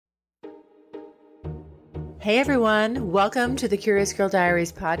Hey everyone, welcome to the Curious Girl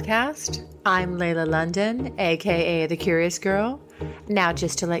Diaries podcast. I'm Layla London, aka The Curious Girl. Now,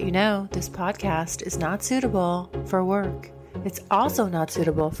 just to let you know, this podcast is not suitable for work. It's also not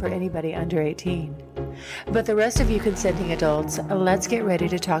suitable for anybody under 18. But the rest of you consenting adults, let's get ready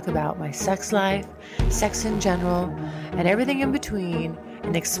to talk about my sex life, sex in general, and everything in between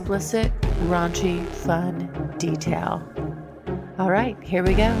in explicit, raunchy, fun detail. All right, here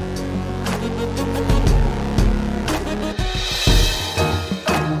we go.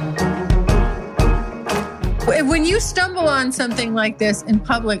 When you stumble on something like this in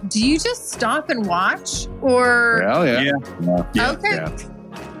public, do you just stop and watch? Or Yeah. Okay. Yeah.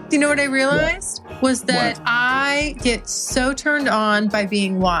 Do you know what I realized? Was that I get so turned on by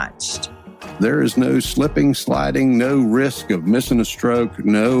being watched. There is no slipping, sliding, no risk of missing a stroke,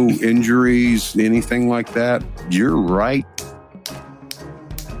 no injuries, anything like that. You're right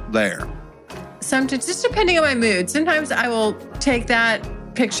there. Sometimes, just depending on my mood, sometimes I will take that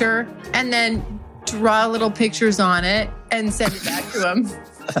picture and then draw little pictures on it and send it back to them.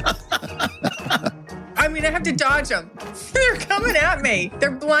 I mean, I have to dodge them. They're coming at me.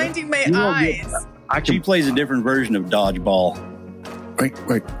 They're blinding my eyes. She plays a different version of dodgeball.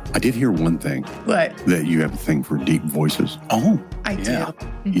 Wait. I did hear one thing. What? That you have a thing for deep voices. Oh, I do.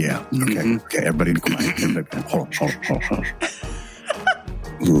 Yeah. Okay. Mhm. Okay. Everybody be quiet. Hold on.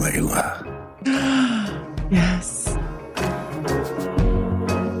 Layla. Yes.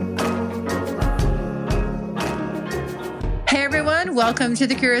 Hey everyone, welcome to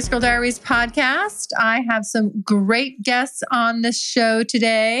the Curious Girl Diaries podcast. I have some great guests on the show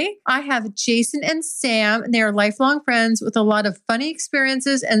today. I have Jason and Sam, and they are lifelong friends with a lot of funny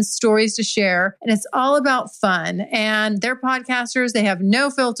experiences and stories to share. And it's all about fun. And they're podcasters. They have no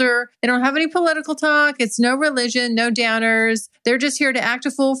filter. They don't have any political talk. It's no religion, no downers. They're just here to act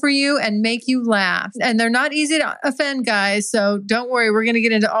a fool for you and make you laugh. And they're not easy to offend, guys. So don't worry. We're going to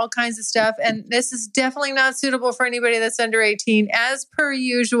get into all kinds of stuff. And this is definitely not suitable for anybody that's under 18, as per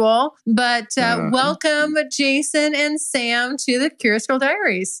usual. But welcome, Jason and Sam, to the Curious Girl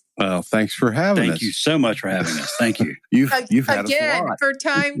Diaries. Well, thanks for having us. thank you so much for having us. Thank you. You've had us a Again, lot. for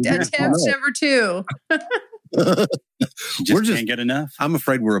time attempt number 2. Just We're just- can't get enough. I'm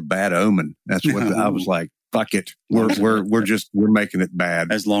afraid we're a bad omen. That's what I was like. Fuck it. We're making it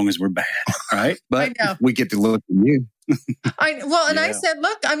bad. As long as we're bad, right? But I know. we get to look at you. I Yeah. said,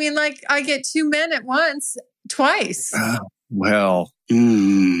 look, I mean, like, I get 2 men at once, twice. Well,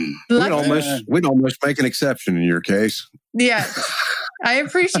 Mm. Lucky- we'd almost make an exception in your case. Yeah. I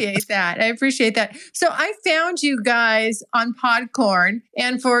appreciate that. So I found you guys on Podcorn,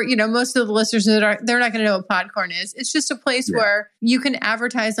 and for, most of the listeners they're not going to know what Podcorn is. It's just a place where you can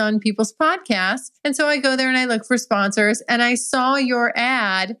advertise on people's podcasts. And so I go there and I look for sponsors, and I saw your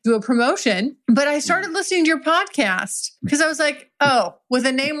ad do a promotion, but I started listening to your podcast because I was like, oh, with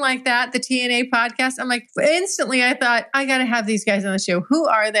a name like that, the TNA podcast, I'm like, instantly I thought, I got to have these guys on the show. Who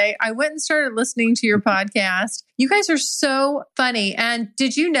are they? I went and started listening to your podcast. You guys are so funny. And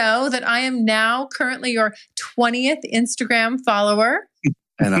did you know that I am now currently your 20th Instagram follower?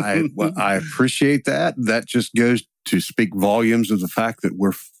 And I appreciate that. That just goes to speak volumes of the fact that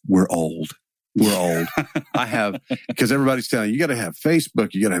we're old. We're old. Because everybody's telling you got to have Facebook,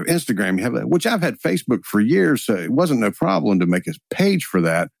 you got to have Instagram, you have that, which I've had Facebook for years. So it wasn't no problem to make a page for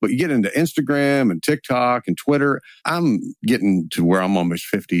that. But you get into Instagram and TikTok and Twitter. I'm getting to where I'm almost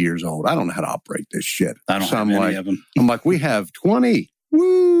 50 years old. I don't know how to operate this shit. I don't so have any of them. I'm like, we have 20.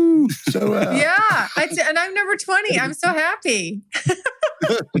 Woo! So Yeah. And I'm number 20. I'm so happy.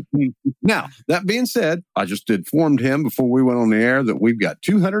 Now, that being said, I just informed him before we went on the air that we've got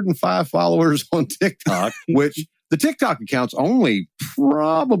 205 followers on TikTok, which the TikTok account's only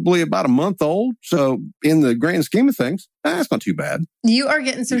probably about a month old. So in the grand scheme of things, that's not too bad. You are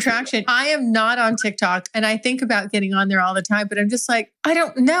getting some traction. I am not on TikTok, and I think about getting on there all the time, but I'm just like, I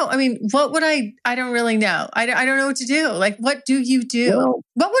don't know. I mean, what would I don't really know. I don't know what to do. Like, what do you do? Well,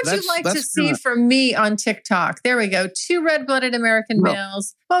 what would you like to see from me on TikTok? There we go. 2 red-blooded American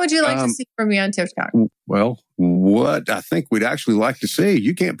males. What would you like to see from me on TikTok? Well, what I think we'd actually like to see,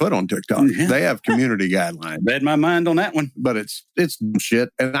 you can't put on TikTok. Yeah. They have community guidelines. Read my mind on that one. But it's shit.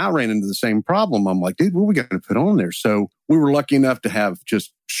 And I ran into the same problem. I'm like, dude, what are we going to put on there? So we were lucky enough to have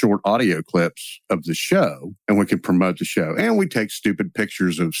just short audio clips of the show, and we could promote the show. And we take stupid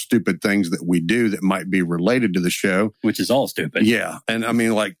pictures of stupid things that we do that might be related to the show. Which is all stupid. Yeah. And I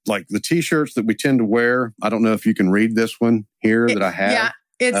mean, like the t-shirts that we tend to wear. I don't know if you can read this one here that I have. Yeah.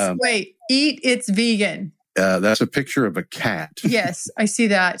 It's, it's vegan. That's a picture of a cat. Yes, I see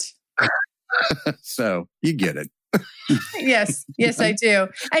that. So you get it. Yes, I do.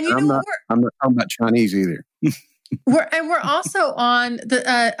 And you know, I'm not Chinese either. we're also on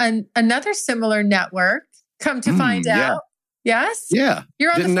the another similar network. Come to find out, yes, yeah,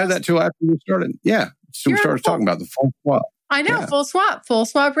 you're on. Didn't know that till after we started. Yeah, so we started talking about the Full Swap. I know, Full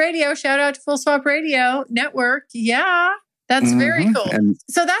Swap Radio. Shout out to Full Swap Radio Network. Yeah, that's very cool. And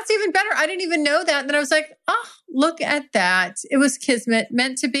so that's even better. I didn't even know that. And then I was like, oh, look at that. It was kismet,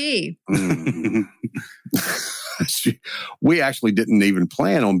 meant to be. We actually didn't even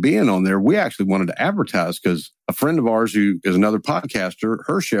plan on being on there. We actually wanted to advertise because a friend of ours who is another podcaster,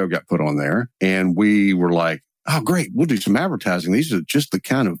 her show got put on there. And we were like, oh, great. We'll do some advertising. These are just the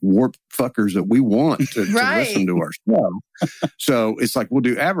kind of warped fuckers that we want to listen to our show. So it's like, we'll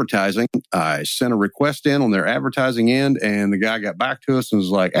do advertising. I sent a request in on their advertising end, and the guy got back to us and was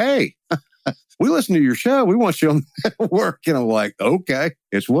like, hey, we listen to your show. We want you on the network. And I'm like, okay,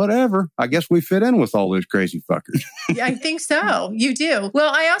 it's whatever. I guess we fit in with all those crazy fuckers. Yeah, I think so. You do.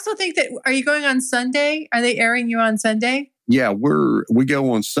 Well, I also think that, are you going on Sunday? Are they airing you on Sunday? Yeah, we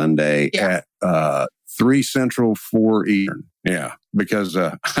go on Sunday at 3 Central, 4 Eastern. Yeah, because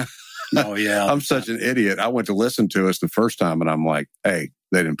oh yeah, I'm such an idiot. I went to listen to us the first time, and I'm like, hey,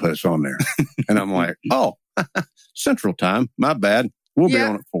 they didn't put us on there. And I'm like, oh, Central Time, my bad. We'll be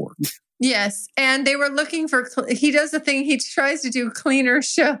on at 4. Yes. And they were looking for, he does the thing, he tries to do cleaner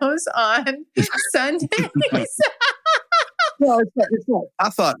shows on Sundays. No, it's not.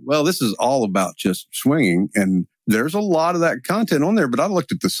 I thought, well, this is all about just swinging. And there's a lot of that content on there. But I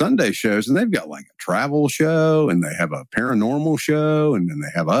looked at the Sunday shows, and they've got like a travel show, and they have a paranormal show, and then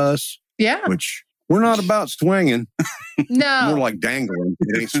they have us. Yeah. Which we're not about swinging. No. We're like dangling.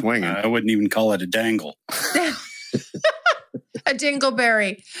 It ain't swinging. I wouldn't even call it a dangle. A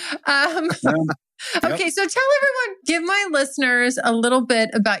dingleberry. Okay, so tell everyone, give my listeners a little bit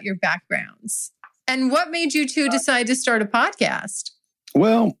about your backgrounds and what made you two decide to start a podcast.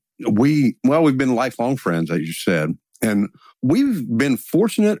 Well, we've been lifelong friends, as you said, and we've been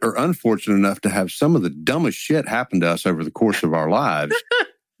fortunate or unfortunate enough to have some of the dumbest shit happen to us over the course of our lives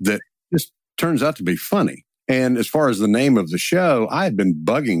that just turns out to be funny. And as far as the name of the show, I had been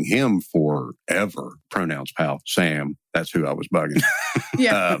bugging him forever. Pronouns, pal. Sam. That's who I was bugging.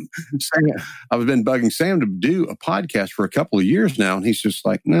 Yeah. I've been bugging Sam to do a podcast for a couple of years now. And he's just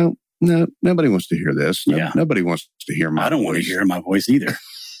like, no, nobody wants to hear this. Nobody wants to hear my voice. I don't want to hear my voice either.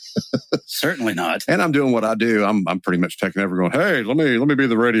 Certainly not. And I'm doing what I do. I'm pretty much taking over going, hey, let me be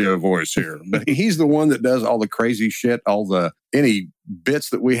the radio voice here. But he's the one that does all the crazy shit, any bits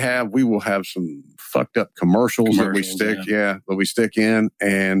that we have. We will have some fucked up commercials that we stick in.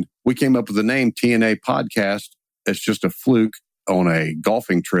 And we came up with the name TNA Podcast. It's just a fluke on a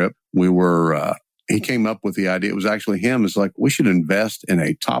golfing trip. He came up with the idea. It was actually him. It's like, we should invest in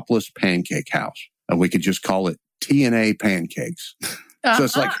a topless pancake house, and we could just call it TNA Pancakes. So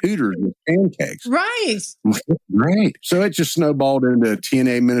it's like Hooters with pancakes. Right. Great. So it just snowballed into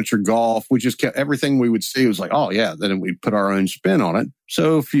TNA miniature golf. We just kept everything we would see. It was like, oh, yeah. Then we put our own spin on it.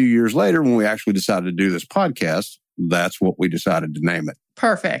 So a few years later, when we actually decided to do this podcast, that's what we decided to name it.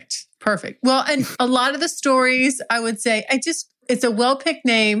 Perfect. Well, and a lot of the stories, I would say, it's a well-picked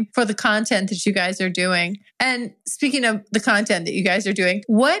name for the content that you guys are doing. And speaking of the content that you guys are doing,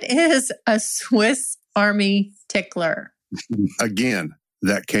 what is a Swiss Army tickler? Again,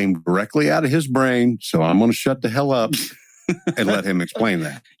 that came directly out of his brain. So I'm going to shut the hell up and let him explain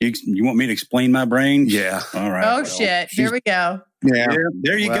that. You want me to explain my brain? Yeah. All right. Oh, shit. Here we go. Yeah.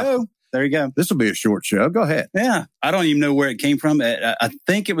 There you go. There you go. This will be a short show. Go ahead. Yeah. I don't even know where it came from. I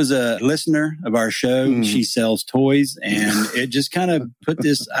think it was a listener of our show. She sells toys, and it just kind of put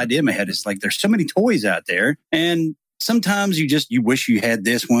this idea in my head. It's like, there's so many toys out there, and sometimes you wish you had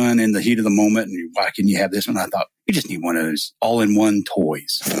this one in the heat of the moment, and why can you have this one? I thought, you just need one of those all-in-one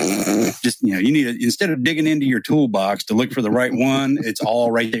toys. Just, you need instead of digging into your toolbox to look for the right one, it's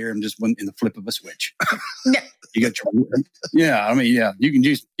all right there and just one in the flip of a switch. You got you can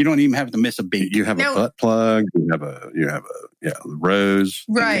you don't even have to miss a beat. You have a butt plug. You have a rose.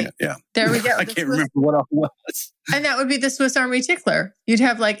 Right. Yeah. There we go. I can't remember what else it was. And that would be the Swiss Army tickler. You'd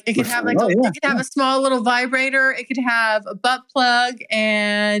have it could have a small little vibrator. It could have a butt plug.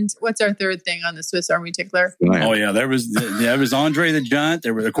 And what's our third thing on the Swiss Army tickler? Oh yeah, there was Andre the Giant.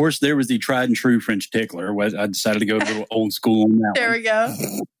 There was the tried and true French tickler. I decided to go a little old school on that. There we go.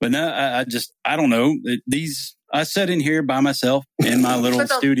 But no, I don't know. I sat in here by myself in my little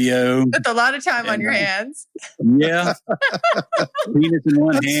studio. With a lot of time on your hands. Yeah. Penis in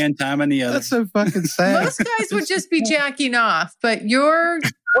one hand, time in the other. That's so fucking sad. Most guys would just be jacking off, but you're...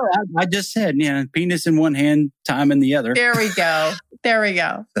 Well, I just said, penis in one hand, time in the other. There we go. There we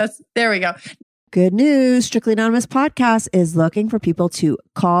go. There we go. Good news. Strictly Anonymous Podcast is looking for people to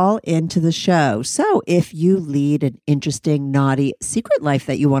call into the show. So if you lead an interesting, naughty secret life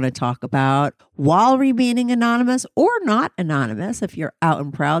that you want to talk about while remaining anonymous or not anonymous, if you're out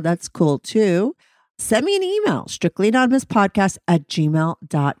and proud, that's cool too. Send me an email,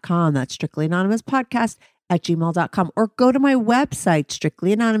 strictlyanonymouspodcast@gmail.com. That's strictlyanonymouspodcast@gmail.com. Or go to my website,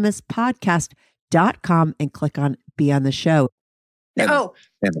 strictlyanonymouspodcast.com, and click on Be on the Show. And a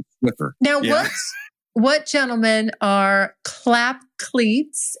Swiffer. Now, what gentlemen are clap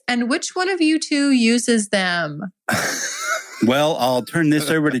cleats, and which one of you two uses them? Well, I'll turn this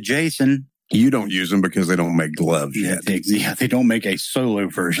over to Jason. You don't use them because they don't make gloves yet. They don't make a solo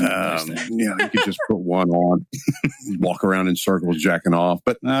version of this thing. You could just put one on, walk around in circles, jacking off.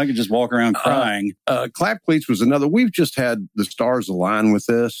 But I could just walk around crying. Clap cleats was another. We've just had the stars align with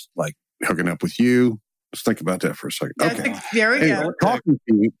this, like hooking up with you. Let's think about that for a second. Okay. There we go. Talking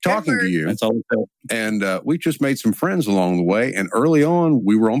to you. That's all. And we just made some friends along the way. And early on,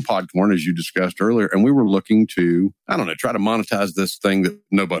 we were on Podcorn, as you discussed earlier, and we were looking to, try to monetize this thing that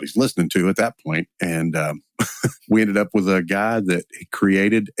nobody's listening to at that point. And we ended up with a guy that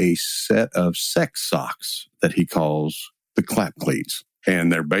created a set of sex socks that he calls the clap cleats.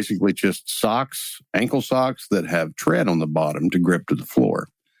 And they're basically just socks, ankle socks that have tread on the bottom to grip to the floor.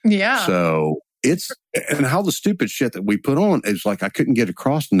 Yeah. So and how the stupid shit that we put on is like, I couldn't get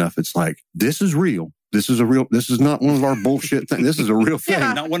across enough. It's like, this is real. This is not one of our bullshit things. This is a real thing.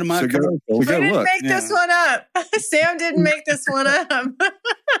 Yeah. Not one of my We didn't make this one up. Sam didn't make this one up.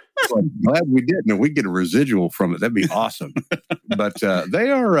 So I'm glad we didn't. And we get a residual from it. That'd be awesome. But they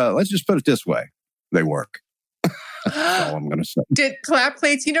are, let's just put it this way. They work. That's all I'm going to say. Did clap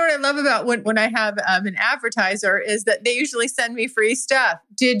plates? You know what I love about when I have an advertiser is that they usually send me free stuff.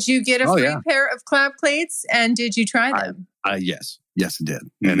 Did you get a free pair of clap plates, and did you try them? Yes, it did,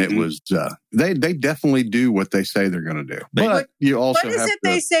 and it was they definitely do what they say they're going to do. But you also what is it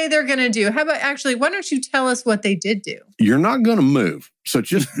they say they're going to do? How about actually? Why don't you tell us what they did do? You're not going to move. So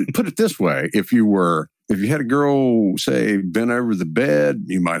just put it this way: if you had a girl, say, bent over the bed,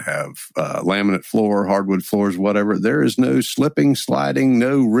 you might have laminate floor, hardwood floors, whatever. There is no slipping, sliding,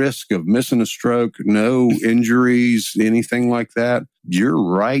 no risk of missing a stroke, no injuries, anything like that. You're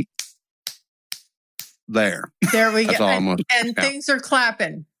right there. There we go. And things are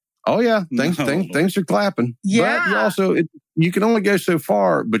clapping. Oh, yeah. Things are clapping. Yeah. But you also, you can only go so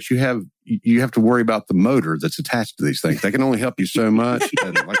far, but you have to worry about the motor that's attached to these things. They can only help you so much.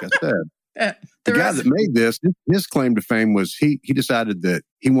 And like I said, the guy that made this, his claim to fame was he decided that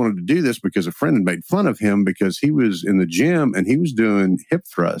he wanted to do this because a friend had made fun of him because he was in the gym and he was doing hip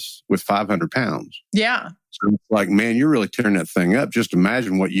thrusts with 500 pounds. Yeah. So it's like, man, you're really tearing that thing up. Just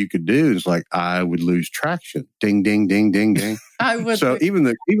imagine what you could do. It's like, I would lose traction. Ding, ding, ding, ding, ding. I would. So even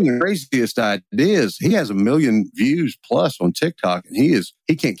the craziest ideas, he has 1 million views plus on TikTok, and he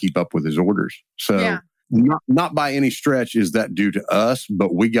can't keep up with his orders. So. Yeah. Not by any stretch is that due to us,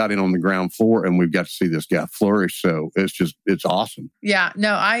 but we got in on the ground floor and we've got to see this guy flourish. So it's awesome. Yeah,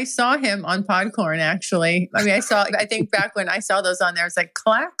 no, I saw him on Podcorn actually. I mean, I think back when I saw those on there, it's like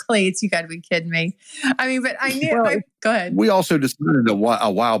clap cleats. You got to be kidding me. I mean, but I knew. Go ahead. We also decided a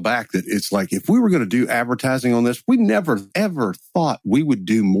while back that it's like if we were going to do advertising on this, we never ever thought we would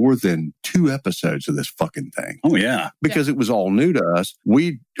do more than 2 episodes of this fucking thing. Oh yeah, because it was all new to us.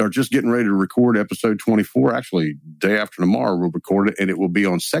 We are just getting ready to record episode 24. Actually, day after tomorrow we'll record it, and it will be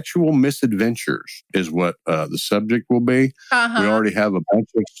on sexual misadventures. Is what the subject will be. We already have a bunch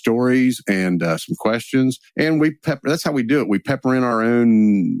of stories and some questions, and that's how we do it. We pepper in our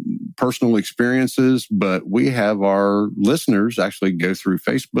own personal experiences, but we have our listeners actually go through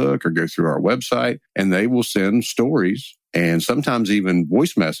Facebook or go through our website, and they will send stories and sometimes even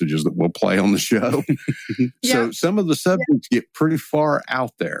voice messages that we'll play on the show. So some of the subjects get pretty far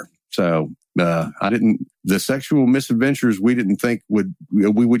out there. So the sexual misadventures, we didn't think we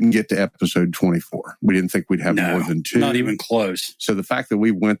wouldn't get to episode 24. We didn't think we'd have more than 2. Not even close. So the fact that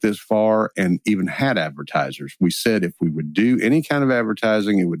we went this far and even had advertisers, we said if we would do any kind of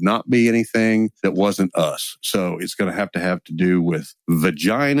advertising, it would not be anything that wasn't us. So it's going to have to do with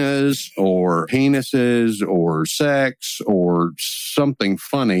vaginas or penises or sex or something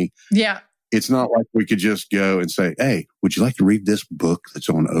funny. Yeah. It's not like we could just go and say, hey, would you like to read this book that's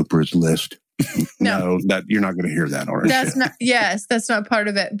on Oprah's list? No, that you're not going to hear that on our show. That's not part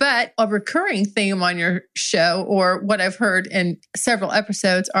of it. But a recurring theme on your show, or what I've heard in several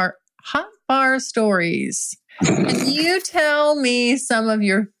episodes, are hot bar stories. Can you tell me some of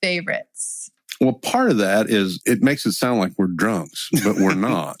your favorites? Well, part of that is it makes it sound like we're drunks, but we're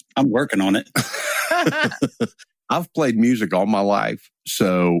not. I'm working on it. I've played music all my life,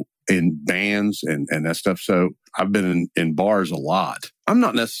 so in bands and that stuff. So I've been in bars a lot. I'm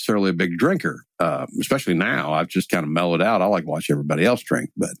not necessarily a big drinker, especially now. I've just kind of mellowed out. I like to watch everybody else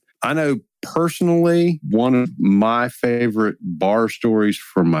drink. But I know personally, one of my favorite bar stories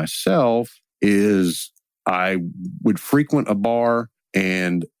for myself is I would frequent a bar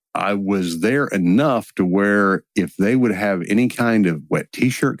and I was there enough to where if they would have any kind of wet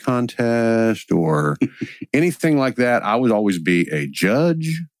t-shirt contest or anything like that, I would always be a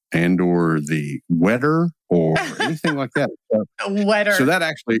judge and or the wetter or anything like that. Wetter. So that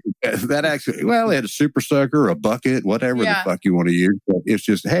actually, well, they had a super sucker, a bucket, whatever the fuck you want to use. But it's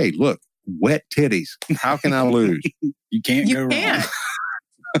just, hey, look, wet titties. How can I lose? You can't go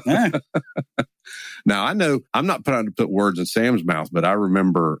wrong. Now, I know I'm not trying to put words in Sam's mouth, but I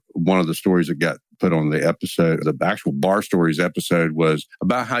remember one of the stories that got put on the episode, the actual Bar Stories episode, was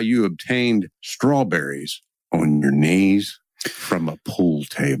about how you obtained strawberries on your knees from a pool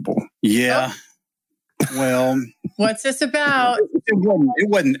table. Yeah. Well, what's this about? It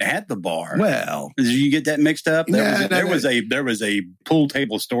wasn't at the bar. Well, did you get that mixed up? There was no. a pool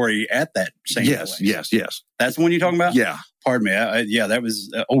table story at that same place. Yes. That's the one you're talking about? Yeah. Pardon me. That was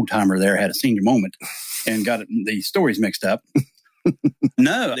an old timer there, had a senior moment and got the stories mixed up.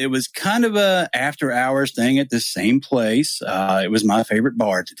 No, it was kind of a after hours thing at the same place. It was my favorite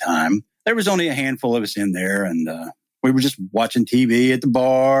bar at the time. There was only a handful of us in there, and we were just watching TV at the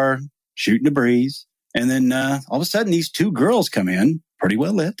bar, shooting the breeze. And then all of a sudden, these two girls come in, pretty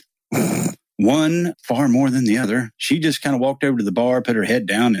well lit. One far more than the other. She just kind of walked over to the bar, put her head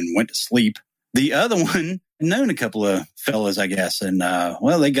down, and went to sleep. The other one, known a couple of fellas, I guess. And,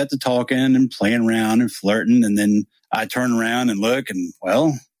 they got to talking and playing around and flirting. And then I turn around and look, and,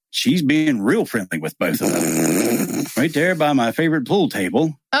 well, she's being real friendly with both of them. Right there by my favorite pool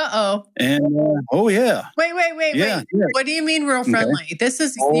table. Uh-oh. And, oh, yeah. Wait. Yeah. What do you mean real friendly? Okay. This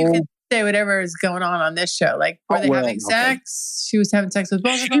is, you can say whatever is going on this show. Like, were they having sex? She was having sex with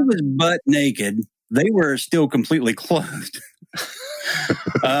both of them? She was butt naked. They were still completely clothed.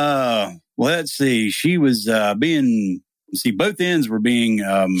 Let's see. She was both ends were being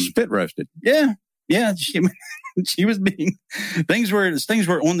spit roasted. Yeah. She was being things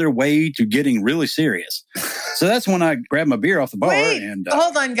were on their way to getting really serious. So that's when I grabbed my beer off the bar. Wait, and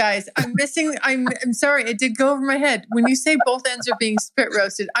hold on, guys. I'm sorry. It did go over my head. When you say both ends are being spit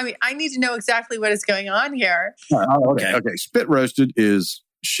roasted, I mean, I need to know exactly what is going on here. Okay. Spit roasted is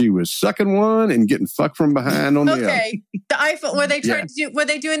she was sucking one and getting fucked from behind on the other. Okay. The Eiffel, were they trying to do, were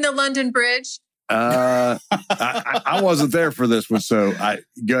they doing the London Bridge? I wasn't there for this one, so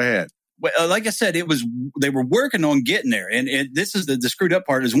go ahead. Well, like I said, they were working on getting there. And this is the screwed up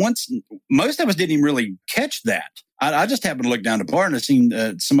part is once most of us didn't even really catch that. I just happened to look down the bar and I seen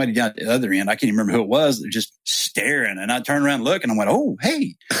somebody down at the other end. I can't even remember who it was. They're just staring. And I turned around and looked and I went, oh,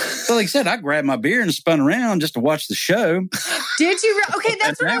 hey. So like I said, I grabbed my beer and spun around just to watch the show. Did you? Okay,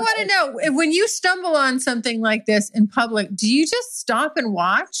 that's what I want to know. When you stumble on something like this in public, do you just stop and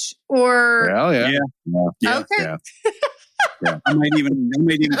watch? Or Well, yeah. Okay. Yeah. Yeah. I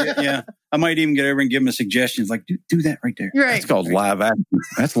might even get over and give them a suggestion. Like, do that right there. Right. That's called live action.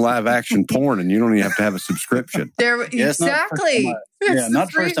 That's live action porn, and you don't even have to have a subscription. Exactly. Not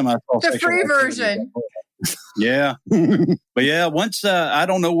the first time I saw the free version. Yeah. But yeah, once I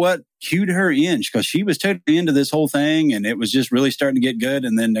don't know what cued her in because she was totally into this whole thing and it was just really starting to get good.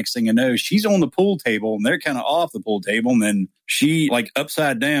 And then next thing you know, she's on the pool table and they're kind of off the pool table. And then she like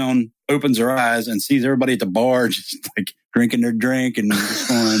upside down opens her eyes and sees everybody at the bar just like drinking their drink and just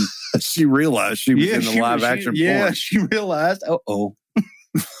going. She realized she was in the live action porn. Yeah, she realized,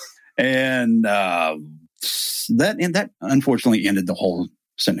 and that unfortunately ended the whole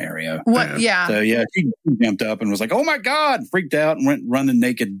scenario. What? Yeah. So yeah, she jumped up and was like, "Oh my God!" Freaked out and went running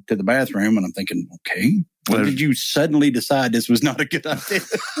naked to the bathroom. And I'm thinking, okay, when did you suddenly decide this was not a good idea?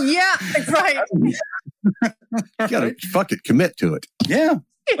 Yeah, right. You gotta fucking commit to it. Yeah.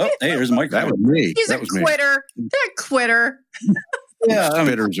 Oh, hey, there's a microphone. That was me. He's that a was quitter. Me. They're a quitter. Yeah,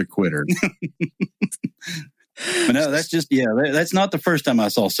 Spitter's a quitter. But no, that's not the first time I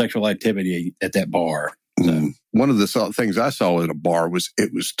saw sexual activity at that bar. So. One of the things I saw at a bar was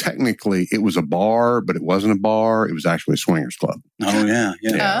it was a bar, but it wasn't a bar. It was actually a swingers club. Oh, yeah.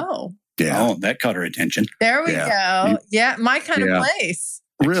 Oh. Yeah. Oh, that caught her attention. There we go. Yeah, my kind of place.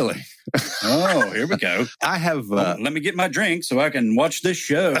 Really? Oh, here we go. I have... let me get my drink so I can watch this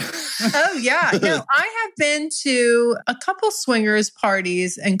show. Oh, yeah. No, I have been to a couple swingers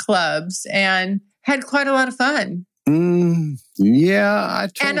parties and clubs and had quite a lot of fun. Yeah, I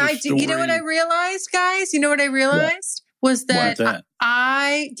told And I did. You know what I realized, guys? You know what I realized? was What's that that?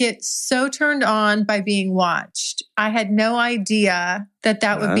 I get so turned on by being watched. I had no idea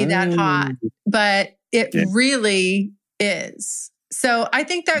that would be that hot, but it really is. So I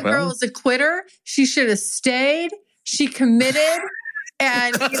think that girl is a quitter. She should have stayed. She committed.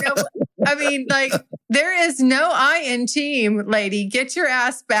 And, I mean, like, there is no I in team, lady. Get your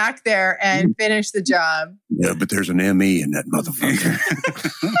ass back there and finish the job. Yeah, but there's an ME in that motherfucker.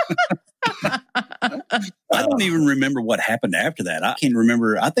 I don't even remember what happened after that. I can't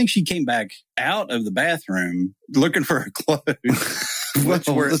remember. I think she came back out of the bathroom looking for her clothes. Which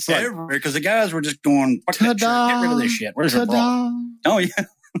were everywhere because the guys were just going, fuck that shirt, get rid of this shit. Where's her bra? Oh, yeah.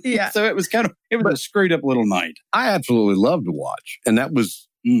 Yeah. So it was a screwed up little night. I absolutely love to watch. And that was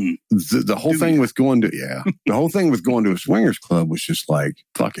the whole thing with going to, the whole thing with going to a swingers club was just like,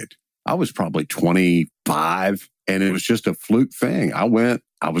 fuck it. I was probably 25 and it was just a fluke thing. I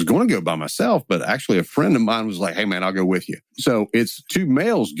was going to go by myself, but actually a friend of mine was like, hey man, I'll go with you. So it's 2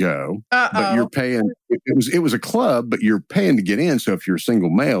 males go, but you're paying, it was a club, but you're paying to get in. So if you're a single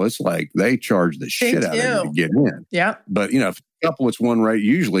male, it's like they charge the shit out of you to get in. Yeah. But if a couple, it's one rate.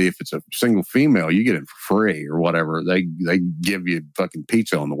 Usually if it's a single female, you get it for free or whatever. They give you fucking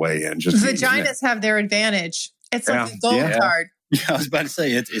pizza on the way in. Just vaginas have their advantage. It's like a gold card. Yeah, I was about to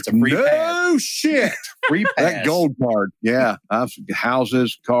say it's a free pass. No shit. Free pass. That gold card. Yeah.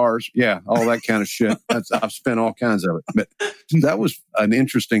 Houses, cars. Yeah. All that kind of shit. I've spent all kinds of it. But that was an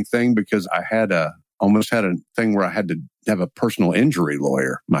interesting thing because I almost had a thing where I had to have a personal injury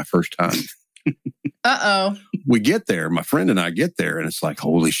lawyer my first time. We get there, my friend and I get there, and it's like,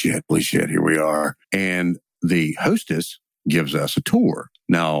 holy shit, here we are. And the hostess gives us a tour.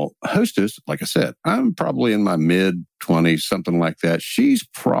 Now, hostess, like I said, I'm probably in my mid-20s, something like that. She's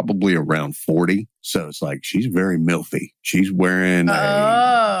probably around 40. So it's like, she's very milfy. She's wearing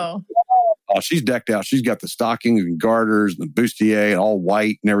she's decked out. She's got the stockings and garters and the bustier, all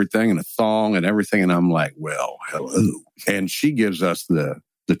white and everything, and a thong and everything. And I'm like, well, hello. And she gives us the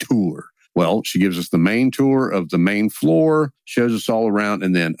tour. Well, she gives us the main tour of the main floor, shows us all around,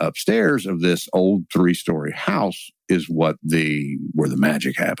 and then upstairs of this old 3-story house is where the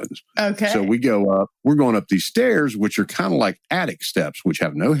magic happens. Okay. So we go up, we're going up these stairs, which are kind of like attic steps, which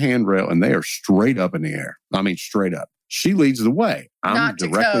have no handrail, and they are straight up in the air. I mean, straight up. She leads the way. I'm not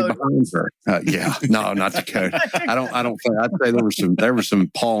directly behind her. No, not to code. I don't think. I'd say there were some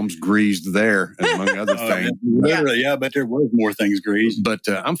palms greased there, among other things. Literally, yeah, but there was more things greased. But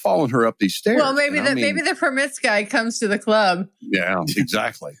I'm following her up these stairs. Well, maybe the permits guy comes to the club. Yeah,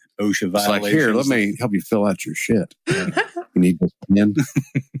 exactly. OSHA violations. It's like, here, let me help you fill out your shit. You need this pen.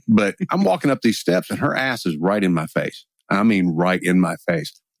 But I'm walking up these steps, and her ass is right in my face. I mean, right in my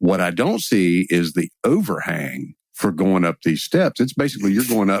face. What I don't see is the overhang for going up these steps. It's basically you're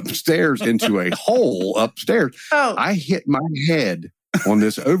going upstairs into a hole upstairs. Oh. I hit my head on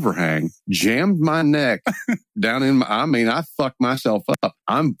this overhang, jammed my neck down in I fucked myself up.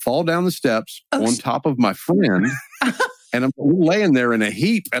 I'm fall down the steps on top of my friend and I'm laying there in a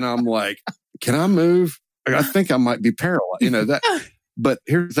heap and I'm like, can I move? I think I might be paralyzed. But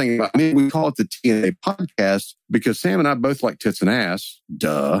here's the thing about me, we call it the TNA podcast because Sam and I both like tits and ass.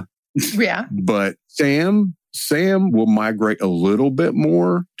 Duh. Yeah. But Sam will migrate a little bit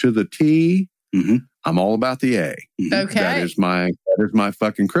more to the T. Mm-hmm. I'm all about the A. Okay. That is my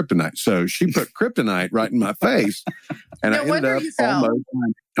fucking kryptonite. So she put kryptonite right in my face. And no I ended up almost.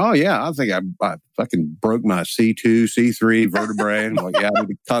 Oh, yeah. I think I fucking broke my C2, C3 vertebrae. And I'm like, I need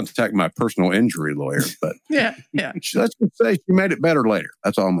to contact my personal injury lawyer. But yeah. Let's just say she made it better later.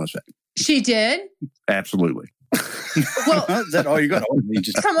 That's all I'm going to say. She did? Absolutely. Well, is that all you got?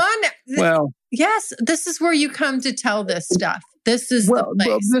 Come on. Well, yes, this is where you come to tell this stuff. This is the place.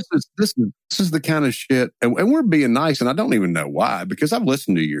 Well, this is the kind of shit, and we're being nice, and I don't even know why, because I've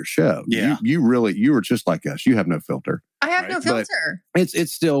listened to your show. Yeah, you were just like us. You have no filter. I have no filter. But it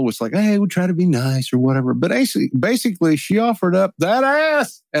still was like, hey, we try to be nice or whatever. But basically, she offered up that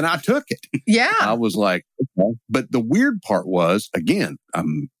ass, and I took it. Yeah, I was like, okay. But the weird part was, again,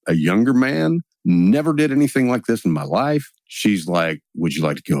 I'm a younger man. Never did anything like this in my life. She's like, would you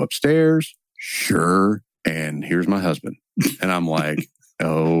like to go upstairs? Sure. And here's my husband. And I'm like,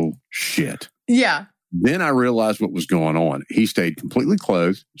 oh, shit. Yeah. Then I realized what was going on. He stayed completely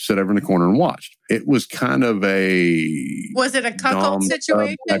clothed, sat over in the corner and watched. It was kind of Was it a cuckold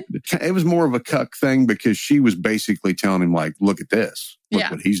situation? It was more of a cuck thing because she was basically telling him, like, look at this.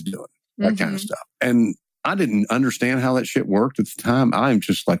 Look what he's doing. That kind of stuff. And I didn't understand how that shit worked at the time. I'm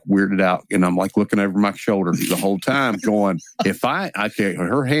just like weirded out. And I'm like looking over my shoulder the whole time going,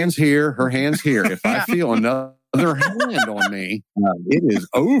 her hand's here, her hand's here. If I feel another their hand on me, it is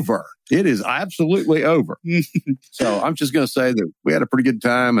over. It is absolutely over. So I'm just going to say that we had a pretty good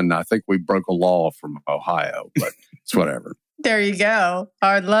time, and I think we broke a law from Ohio, but it's whatever. There you go.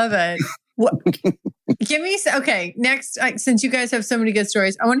 I love it. Give me, okay, next, since you guys have so many good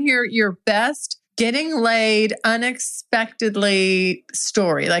stories, I want to hear your best getting laid unexpectedly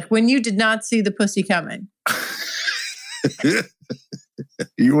story. Like when you did not see the pussy coming.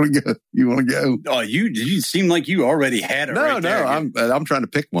 You want to go? You want to go? Oh, you seem like you already had it. No, I'm trying to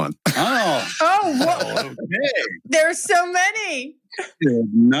pick one. Oh, okay. There's so many.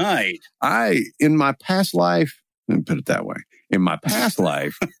 Good night. In my past life, let me put it that way. In my past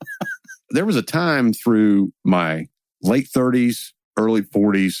life, there was a time through my late 30s, early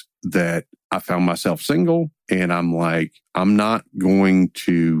 40s that I found myself single, and I'm like, I'm not going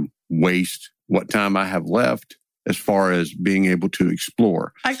to waste what time I have left as far as being able to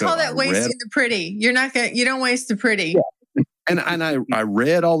explore. I call that wasting the pretty. You don't waste the pretty. Yeah. And I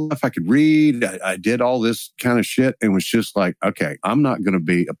read all the stuff I could read. I did all this kind of shit and was just like, okay, I'm not going to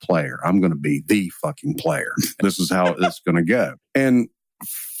be a player. I'm going to be the fucking player. This is how it's going to go. And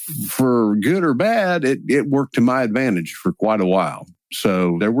for good or bad, it worked to my advantage for quite a while.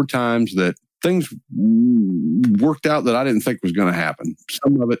 So there were times that things worked out that I didn't think was going to happen.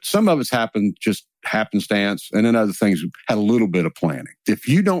 Some of it's happened just happenstance, and then other things had a little bit of planning. If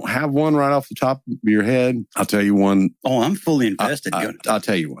you don't have one right off the top of your head, I'll tell you one. Oh, I'm fully invested. I'll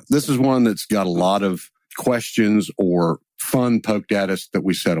tell you one. This is one that's got a lot of questions or fun poked at us that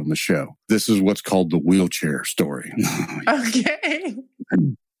we said on the show. This is what's called the wheelchair story. Okay.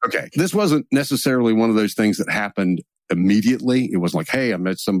 Okay. This wasn't necessarily one of those things that happened immediately. It wasn't like, hey, I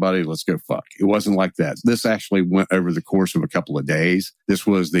met somebody, let's go fuck. It wasn't like that. This actually went over the course of a couple of days. This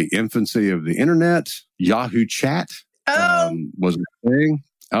was the infancy of the internet. Yahoo Chat was a thing.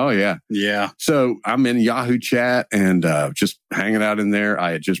 Oh, yeah. Yeah. So I'm in Yahoo Chat and just hanging out in there.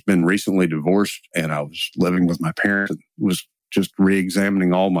 I had just been recently divorced and I was living with my parents and was just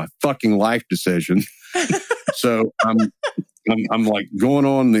re-examining all my fucking life decisions. So I'm like going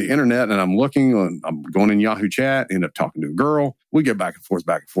on the internet and I'm going in Yahoo Chat, end up talking to a girl. We go back and forth,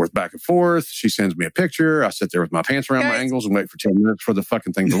 back and forth, back and forth. She sends me a picture. I sit there with my pants around my ankles and wait for 10 minutes for the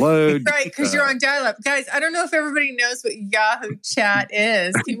fucking thing to load. Right, because you're on dial-up. Guys, I don't know if everybody knows what Yahoo Chat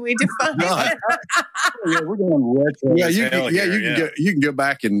is. Can we define it? Yeah, we're going retro. Yeah, you can go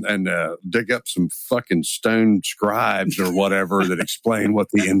back and dig up some fucking stone scribes or whatever that explain what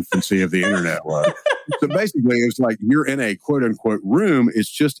the infancy of the internet was. So basically, it's like you're in a quote unquote room. It's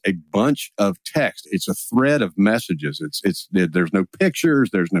just a bunch of text. It's a thread of messages. There's no pictures.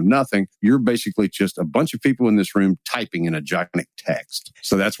 There's no nothing. You're basically just a bunch of people in this room typing in a gigantic text.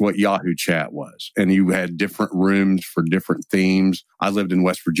 So that's what Yahoo Chat was. And you had different rooms for different themes. I lived in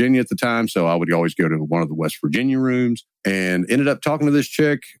West Virginia at the time, so I would always go to one of the West Virginia rooms. And ended up talking to this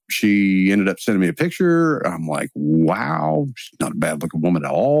chick. She ended up sending me a picture. I'm like, wow, she's not a bad looking woman at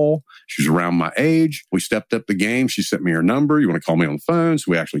all. She's around my age. We stepped up the game. She sent me her number. You want to call me on the phone?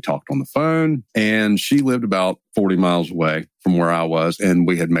 So we actually talked on the phone. And she lived about 40 miles away from where I was. And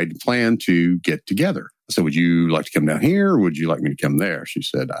we had made a plan to get together. I said, would you like to come down here or would you like me to come there? She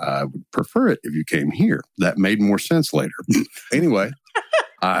said, I would prefer it if you came here. That made more sense later. Anyway.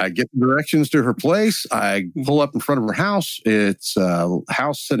 I get the directions to her place. I pull up in front of her house. It's a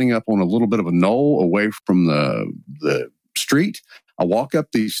house sitting up on a little bit of a knoll away from the street. I walk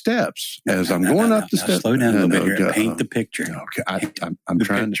up these steps. As I'm going up the steps. Slow down a little bit here and paint the picture. Okay, I'm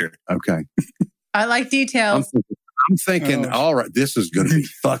trying to. Okay. I like details. I'm thinking, all right, this is going to be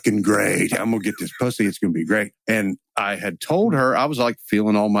fucking great. I'm going to get this pussy. It's going to be great. And I had told her, I was like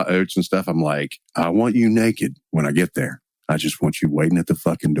feeling all my oats and stuff. I'm like, I want you naked when I get there. I just want you waiting at the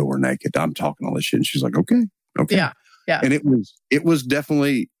fucking door naked. I'm talking all this shit. And she's like, okay. Yeah. And it was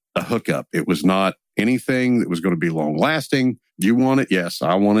definitely a hookup. It was not anything that was going to be long lasting. You want it? Yes.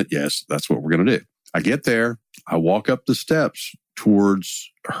 I want it? Yes. That's what we're going to do. I get there. I walk up the steps towards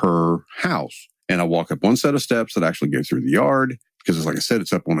her house and I walk up one set of steps that actually go through the yard because, like I said,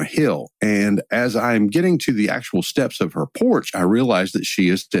 it's up on a hill. And as I'm getting to the actual steps of her porch, I realize that she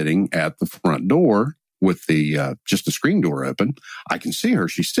is sitting at the front door with the just the screen door open. I can see her.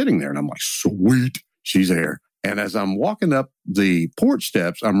 She's sitting there and I'm like, sweet, she's there. And as I'm walking up the porch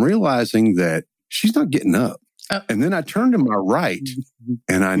steps, I'm realizing that she's not getting up. And then I turn to my right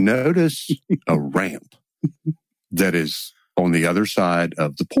and I notice a ramp that is on the other side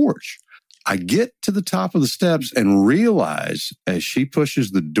of the porch. I get to the top of the steps and realize as she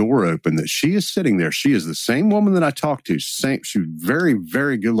pushes the door open that she is sitting there. She is the same woman that I talked to. She's a very,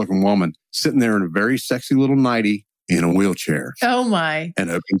 very good looking woman sitting there in a very sexy little nightie in a wheelchair. Oh my. And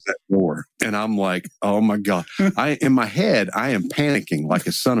opens that door. And I'm like, oh my God. In my head, I am panicking like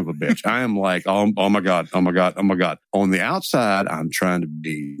a son of a bitch. I am like, oh my God, oh my God, oh my God. On the outside, I'm trying to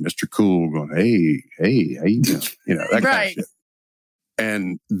be Mr. Cool, going, hey, how you doing? You know, that kind of shit.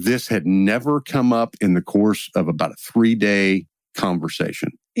 And this had never come up in the course of about a 3-day conversation.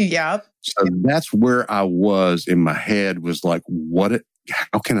 Yep. So that's where I was in my head, was like,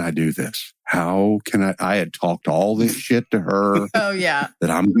 how can I do this? How can I had talked all this shit to her. Oh yeah. That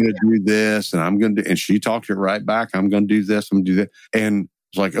I'm going to do this and I'm going to, and she talked it right back. I'm going to do this. I'm going to do that. And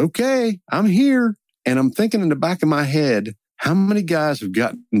it's like, okay, I'm here. And I'm thinking in the back of my head, how many guys have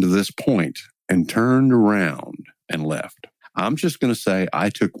gotten to this point and turned around and left? I'm just going to say I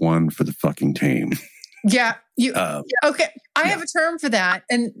took one for the fucking team. Yeah. Okay. I have a term for that,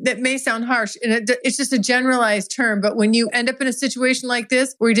 and that may sound harsh, and it's just a generalized term. But when you end up in a situation like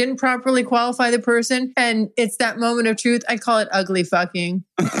this where you didn't properly qualify the person, and it's that moment of truth, I call it ugly fucking.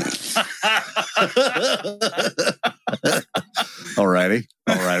 Alrighty.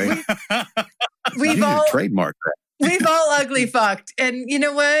 We've all trademarked that. We've all ugly fucked, and you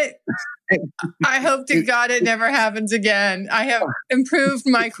know what? I hope to God it never happens again. I have improved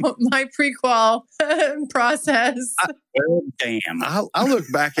my pre-qual process. Damn. I look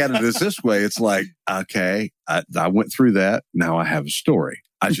back at it as this way. It's like, okay, I went through that. Now I have a story.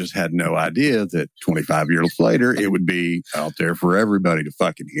 I just had no idea that 25 years later, it would be out there for everybody to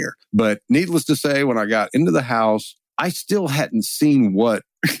fucking hear. But needless to say, when I got into the house, I still hadn't seen what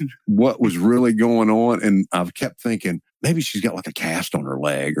was really going on. And I've kept thinking, maybe she's got like a cast on her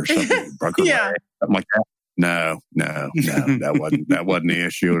leg or something. Broke her leg, something like that. No, that wasn't the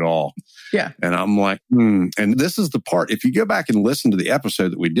issue at all. Yeah. And I'm like, And this is the part, if you go back and listen to the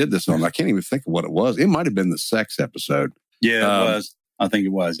episode that we did this on, I can't even think of what it was. It might have been the sex episode. Yeah, it was. I think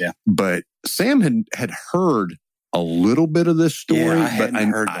it was, yeah. But Sam had heard a little bit of this story, but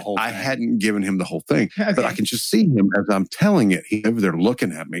I hadn't given him the whole thing. Okay. But I can just see him as I'm telling it. He's over there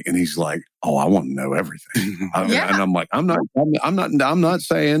looking at me, and he's like, "Oh, I want to know everything." And I'm like, "I'm not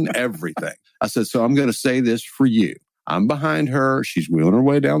saying everything." I said, "So I'm going to say this for you." I'm behind her. She's wheeling her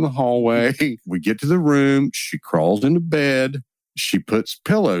way down the hallway. We get to the room. She crawls into bed. She puts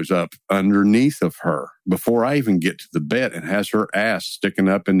pillows up underneath of her before I even get to the bed, and has her ass sticking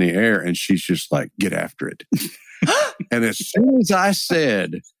up in the air. And she's just like, "Get after it." And as soon as I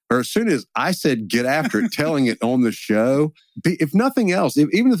said, get after it, telling it on the show, if nothing else,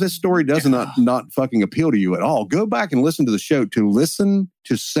 even if this story does not fucking appeal to you at all, go back and listen to the show to listen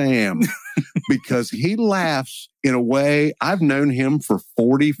to Sam, because he laughs in a way I've known him for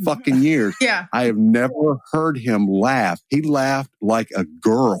 40 fucking years. Yeah. I have never heard him laugh. He laughed like a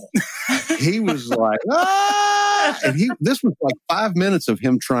girl. He was like, ah! And this was like 5 minutes of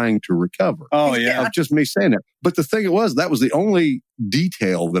him trying to recover. Oh, yeah. Of just me saying that. But the thing that was the only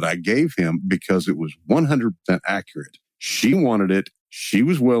detail that I gave him, because it was 100% accurate. She wanted it. She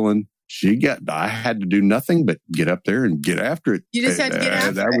was willing. I had to do nothing but get up there and get after it. You just had to get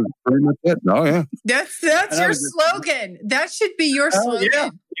after it. That was pretty much it. Oh, yeah. That's your slogan. That should be your slogan. Yeah,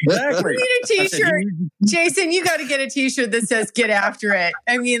 exactly. You need a t-shirt. Jason, you got to get a t-shirt that says "Get After It."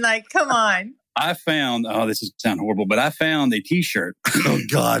 I mean, like, come on. I found, this is sound horrible, but I found a t-shirt. Oh,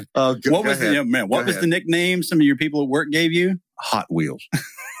 God. Oh, God. What was the nickname some of your people at work gave you? Hot Wheels.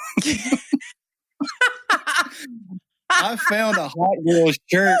 I found a Hot Wheels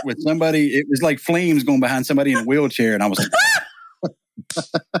shirt with somebody. It was like flames going behind somebody in a wheelchair. And I was like,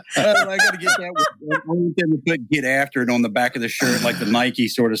 I got to get that. I want them to put "Get After It" on the back of the shirt, like the Nike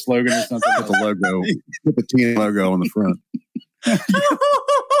sort of slogan or something. With the logo, put the TN logo on the front.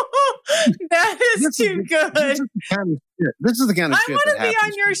 That is too good. This is the kind of shit. I want to be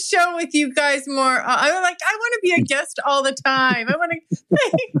on your show with you guys more. I want to be a guest all the time. I want to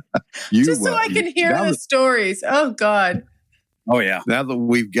just so I can hear the stories. Oh God. Oh yeah. Now that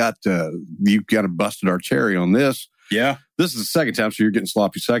we've got you've got busted our cherry on this. Yeah. This is the second time, so you're getting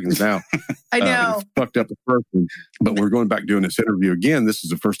sloppy seconds now. I know. Fucked up the first one, but we're going back doing this interview again. This is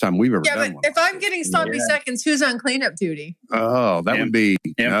the first time we've ever done one. Yeah, but if I'm getting sloppy seconds, who's on cleanup duty? Oh, that would be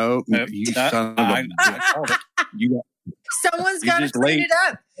no. You son of a Someone's got to clean it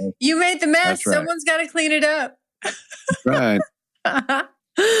up. You made the mess. Right. Someone's got to clean it up. Right.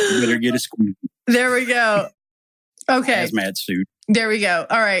 You better get a squeeze. There we go. Okay. Hazmat suit. There we go.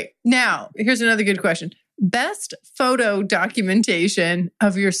 All right. Now, here's another good question. Best photo documentation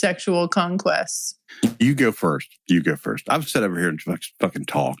of your sexual conquests. You go first. I've sat over here and fucking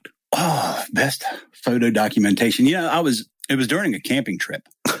talked. Oh, best photo documentation. Yeah, it was during a camping trip.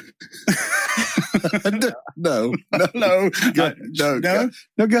 No. Go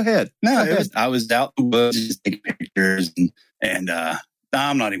ahead. No, I was out in the woods just taking pictures and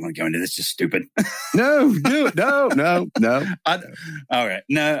I'm not even going to go into this. It's just stupid. No, do it. No. All right.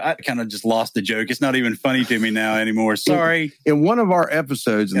 No, I kind of just lost the joke. It's not even funny to me now anymore. Sorry. In one of our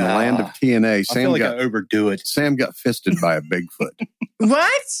episodes in the land of TNA, I feel like I overdo it. Sam got fisted by a Bigfoot.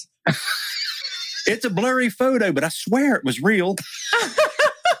 What? It's a blurry photo, but I swear it was real.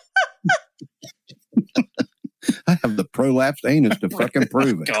 I have the prolapsed anus to fucking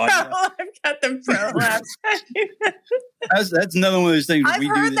prove it. God, I've got the prolapse. that's another one of those things. I've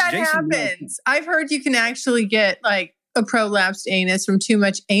heard that happens. I've heard you can actually get like a prolapsed anus from too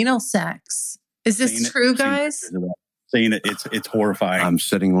much anal sex. Is this true, guys? Seeing it, it's horrifying. I'm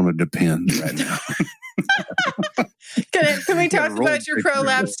sitting on a Depend right now. Can we talk about your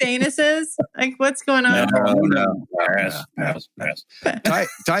prolapsed anuses? Like, what's going on? No. Pass.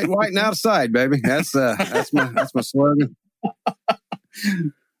 Tight, white, and outside, baby. That's my slogan.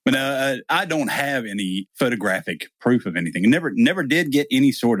 But I don't have any photographic proof of anything. Never did get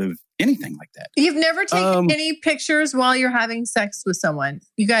any sort of anything like that. You've never taken any pictures while you're having sex with someone?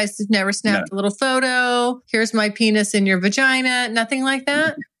 You guys have never snapped a little photo? Here's my penis in your vagina? Nothing like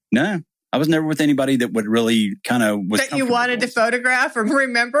that? No. I was never with anybody that would really kind of was that you wanted to photograph or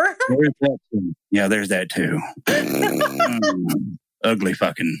remember. Yeah, there's that too. Ugly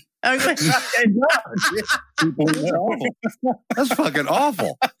fucking. That's fucking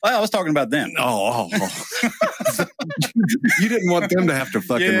awful. Well, I was talking about them. Oh. You didn't want them to have to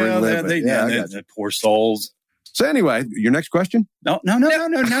fucking relive it. The poor souls. So anyway, your next question? No. Wait,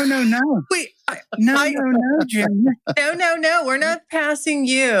 no, Jim. No. We're not passing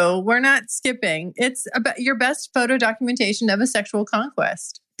you. We're not skipping. It's about your best photo documentation of a sexual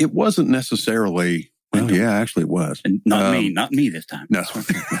conquest. It wasn't necessarily. Well, yeah, actually, it was. And not me this time. No.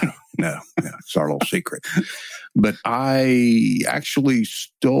 It's our little secret. But I actually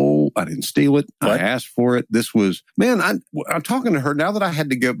I didn't steal it. What? I asked for it. This was, I'm talking to her now that I had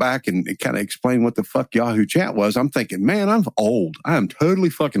to go back and kind of explain what the fuck Yahoo Chat was. I'm thinking, man, I'm old. I am totally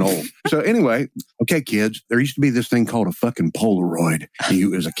fucking old. So anyway, okay, kids, there used to be this thing called a fucking Polaroid. It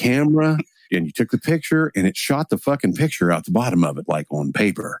was a camera. And you took the picture and it shot the fucking picture out the bottom of it, like on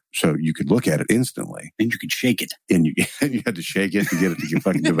paper. So you could look at it instantly. And you could shake it. And you had to shake it to get it to get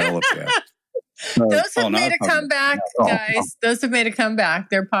fucking developed. Yeah. Those have made a comeback, guys. Those have made a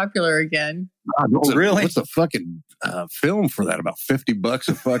comeback. They're popular again. Really? What's the fucking film for that? About $50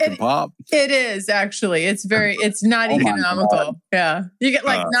 a fucking pop? It is actually. It's not economical. Yeah, you get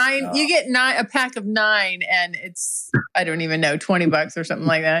like nine. You get a pack of 9, and it's I don't even know $20 or something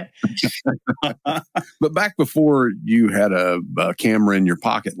like that. But back before you had a camera in your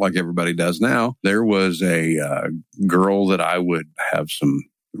pocket like everybody does now, there was a girl that I would have some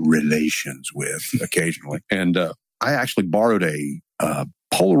relations with occasionally, and I actually borrowed a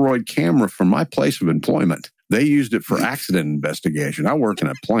Polaroid camera from my place of employment. They used it for accident investigation. I work in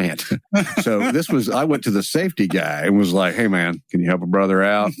a plant. So I went to the safety guy and was like, hey man, can you help a brother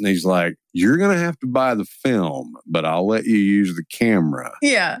out? And he's like, you're going to have to buy the film, but I'll let you use the camera.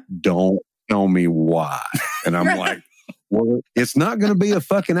 Yeah. Don't tell me why. And I'm like, well, it's not going to be a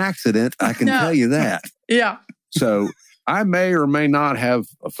fucking accident. I can tell you that. Yeah. So I may or may not have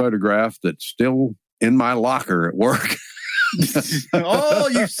a photograph that's still in my locker at work. Oh,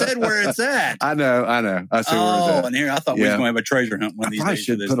 you said where it's at. I know. I see where it's at. And here I thought we were going to have a treasure hunt one of these days. I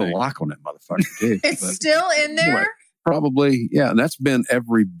should put a lock on that motherfucker too. It's still in there? Anyway, probably, yeah. And that's been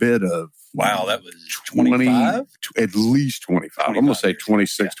every bit of... Wow, that was 25? At least 25. I'm going to say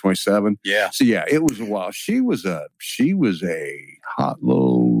 26, 27. Yeah. So yeah, it was a while. She was a hot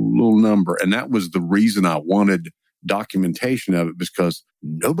little number. And that was the reason I wanted documentation of it, because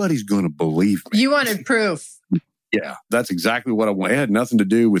nobody's going to believe me. You wanted proof. Yeah, that's exactly what I want. It had nothing to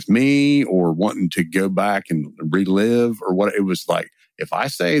do with me or wanting to go back and relive or what. It was like, if I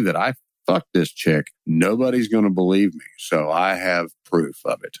say that I fucked this chick, nobody's going to believe me. So I have proof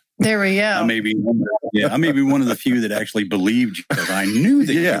of it. There we go. I may be one of the few that actually believed you, because I knew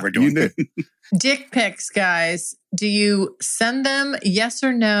that you were doing it. Dick pics, guys. Do you send them? Yes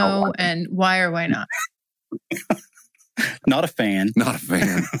or no? And why or why not? Not a fan.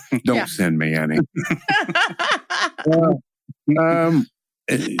 Don't send me any. Have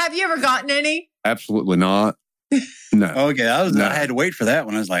you ever gotten any? Absolutely not. No. Okay, I had to wait for that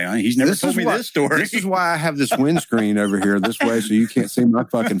one. I was like, he's never told me this story. This is why I have this windscreen over here this way, so you can't see my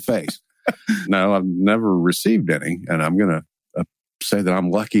fucking face. No, I've never received any, and I'm going to say that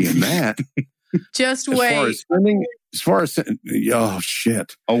I'm lucky in that. Just wait. as far as oh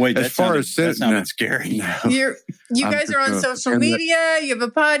shit. Oh wait, as far as that sounded scary. No. You guys are on social media. You have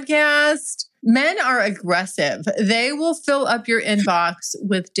a podcast. Men are aggressive. They will fill up your inbox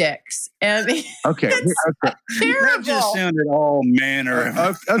with dicks. And okay. terrible. That just sounded all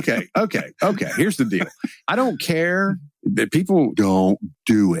manner. Okay. Here's the deal. I don't care that people don't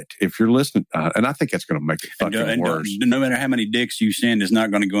do it. If you're listening, and I think that's going to make it fucking worse. No matter how many dicks you send, it's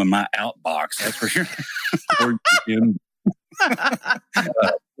not going to go in my outbox. That's for sure. Or in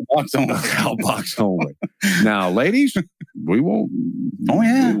outbox only. Now, ladies, we won't. Oh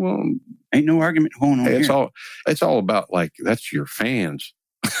yeah. We won't. Ain't no argument going on It's here. It's all about like that's your fans.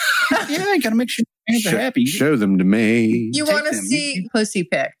 Yeah, you got to make sure fans are happy. Show them to me. You want to see pussy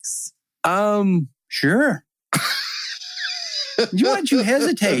pics? Sure. Why'd you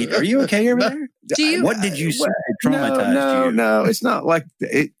hesitate? Are you okay over there? What did you say? Traumatized you? No, it's not like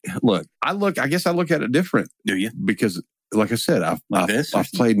it. Look, I guess I look at it different. Do you? Because, like I said, I've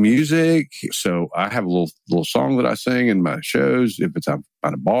played music, so I have a little song that I sing in my shows. If it's I'm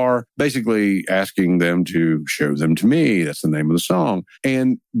at a bar, basically asking them to show them to me. That's the name of the song.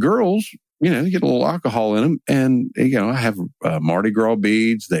 And girls, they get a little alcohol in them, and I have Mardi Gras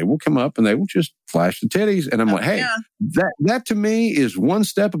beads. They will come up and they will just flash the titties, and I'm like, hey, that to me is one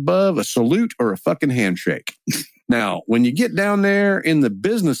step above a salute or a fucking handshake. Now, when you get down there in the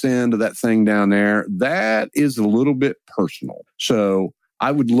business end of that thing down there, that is a little bit personal. So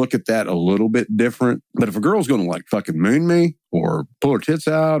I would look at that a little bit different. But if a girl's going to like fucking moon me or pull her tits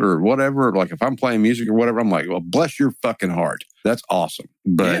out or whatever, like if I'm playing music or whatever, I'm like, well, bless your fucking heart. That's awesome.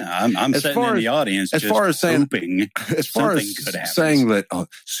 But yeah, I'm sitting in the audience as far as saying, hoping as far as saying that,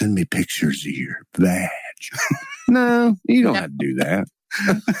 send me pictures of your vag. No, you don't have to do that.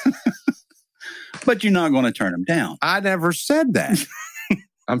 But you're not going to turn them down. I never said that.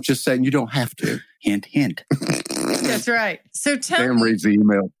 I'm just saying you don't have to. Hint, hint. That's right. So Sam reads the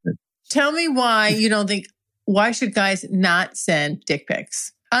email. Tell me why should guys not send dick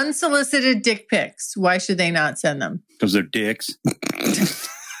pics? Unsolicited dick pics. Why should they not send them? Because they're dicks.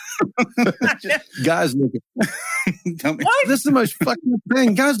 Guys look at this is the most fucking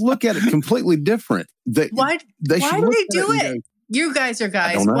thing. Guys look at it completely different. Why do they do it? You guys are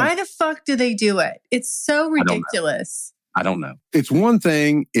guys. Why the fuck do they do it? It's so ridiculous. I don't know. It's one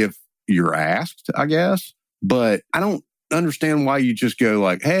thing if you're asked, I guess, but I don't understand why you just go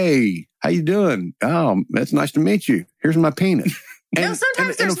like, hey, how you doing? Oh, it's nice to meet you. Here's my penis. No,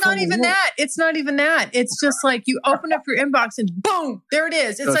 sometimes there's not even that. It's not even that. It's just like you open up your inbox and boom, there it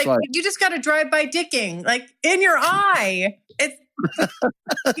is. It's like you just got to drive by dicking, like in your eye. It's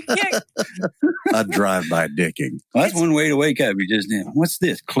you can't. A drive by dicking. Well, that's one way to wake up. You just what's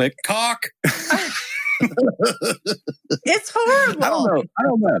this? Click cock. It's horrible.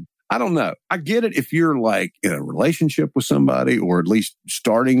 I don't know. I get it if you're like in a relationship with somebody or at least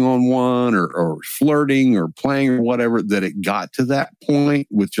starting on one or flirting or playing or whatever, that it got to that point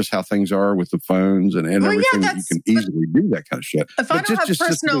with just how things are with the phones and everything. You can easily do that kind of shit. If I don't have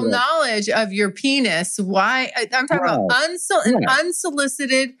personal knowledge of your penis, why? I'm talking about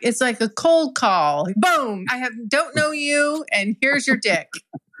unsolicited. It's like a cold call. Boom. Don't know you and here's your dick.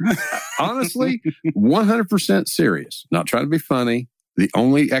 Honestly, 100% serious. Not trying to be funny. The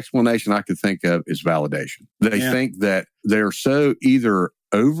only explanation I could think of is validation. They think that they're so either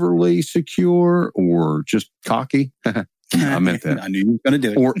overly secure or just cocky. I meant that. I knew you were going to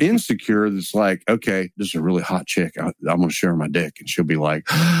do it. Or insecure. That's like, okay, this is a really hot chick. I'm going to show her my dick. And she'll be like,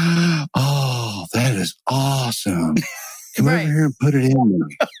 oh, that is awesome. Come over here and put it in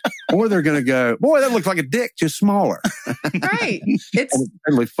me. Or they're going to go, boy, that looks like a dick, just smaller. Right. It's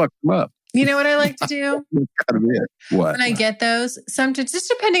totally fucked them up. You know what I like to do? What? When I get those, sometimes just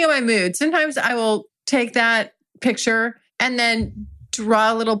depending on my mood, sometimes I will take that picture and then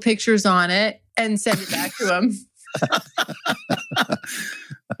draw little pictures on it and send it back to them.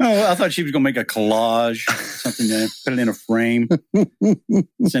 I thought she was going to make a collage, something to put it in a frame,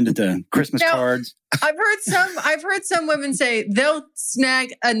 send it to Christmas cards. I've heard some women say they'll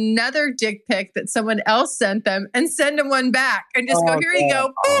snag another dick pic that someone else sent them and send them one back and just go, here you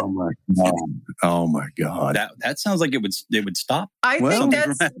go. Oh my God. That sounds like it would stop. I think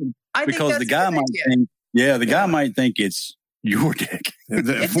that's because the guy might think, the guy might think it's your dick.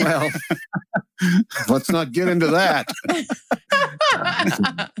 Well, let's not get into that.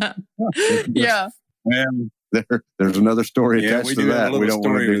 Yeah. There's another story attached to that. We don't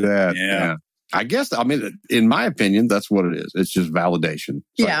want to do that. Yeah. I guess, in my opinion, that's what it is. It's just validation.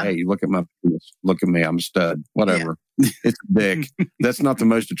 It's like, hey, look at my penis. Look at me. I'm a stud. Whatever. It's a dick. That's not the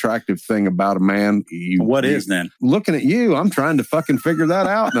most attractive thing about a man. What is then? Looking at you, I'm trying to fucking figure that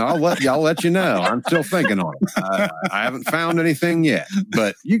out. And I'll let you know. I'm still thinking on it. I haven't found anything yet,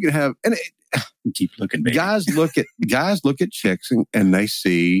 but you can have, and keep looking, baby. Guys look at chicks and they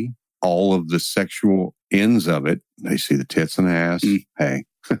see all of the sexual ends of it. They see the tits and ass. Hey,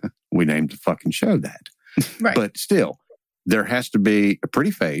 we named the fucking show that. Right. But still, there has to be a pretty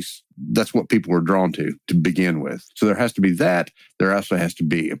face. That's what people are drawn to begin with. So there has to be that. There also has to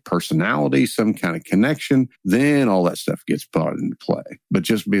be a personality, some kind of connection. Then all that stuff gets put into play. But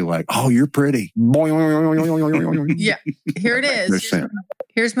just be like, oh, you're pretty. Yeah, here it is.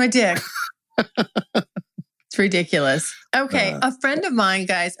 Here's my dick. It's ridiculous. Okay. A friend of mine,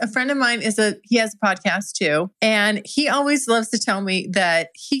 guys, he has a podcast too. And he always loves to tell me that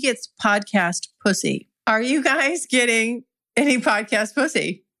he gets podcast pussy. Are you guys getting any podcast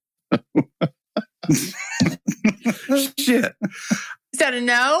pussy? Shit. Is that a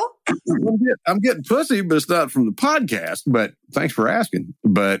no? I'm getting pussy, but it's not from the podcast. But thanks for asking.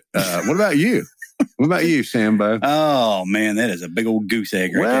 But what about you? What about you, Sambo? Oh, man, that is a big old goose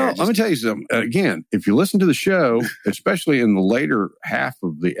egg right there. Well, let me tell you something. Again, if you listen to the show, especially in the later half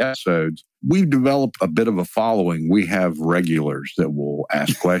of the episodes, we've developed a bit of a following. We have regulars that will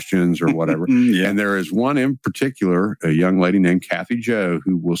ask questions or whatever. Yeah. And there is one in particular, a young lady named Kathy Jo,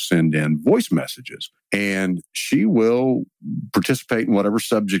 who will send in voice messages. And she will participate in whatever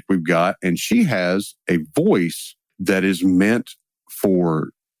subject we've got. And she has a voice that is meant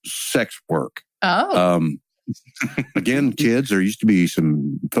for sex work. Oh. Again, kids, there used to be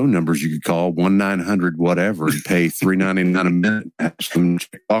some phone numbers you could call, 1-900 whatever, and pay $3.99 a minute and have some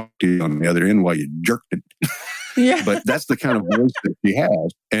chick talk to you on the other end while you jerked it. Yeah. But that's the kind of voice that she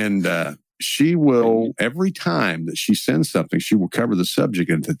has. And she will, every time that she sends something, she will cover the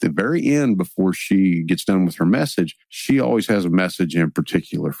subject. And at the very end, before she gets done with her message, she always has a message in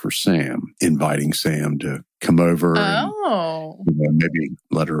particular for Sam, inviting Sam to come over and maybe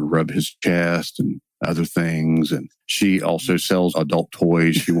let her rub his chest and other things. And she also sells adult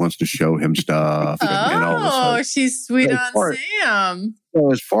toys. She wants to show him stuff. And all this she's sweet on Sam.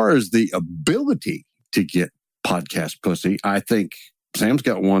 So as far as the ability to get podcast pussy, I think Sam's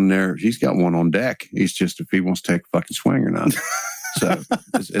got one there. He's got one on deck. He's just if he wants to take a fucking swing or not. So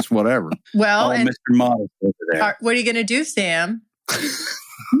it's whatever. Well, and Mr. Modest over there. What are you going to do, Sam?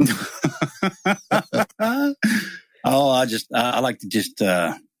 I like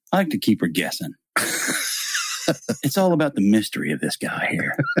to keep her guessing. It's all about the mystery of this guy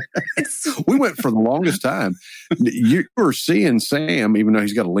here. We went for the longest time. You were seeing Sam, even though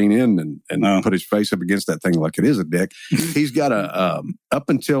he's got to lean in and put his face up against that thing like it is a dick. He's got up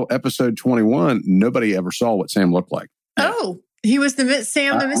until episode 21, nobody ever saw what Sam looked like. Oh, he was the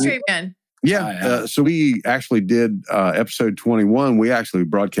mystery man. Yeah. So we actually did episode 21. We actually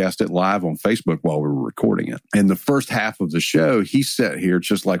broadcast it live on Facebook while we were recording it. And the first half of the show, he sat here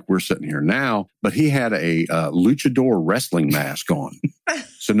just like we're sitting here now, but he had a luchador wrestling mask on.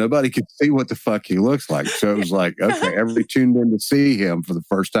 So nobody could see what the fuck he looks like. So it was like, okay, everybody tuned in to see him for the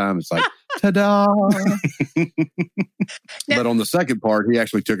first time. It's like, ta-da. But on the second part, he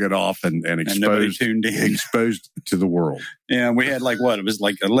actually took it off and exposed to the world. Yeah, we had it was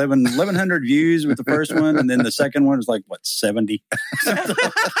like 1,100 views with the first one, and then the second one was like, 70?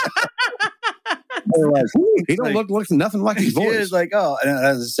 He don't look nothing like his voice. It's like, and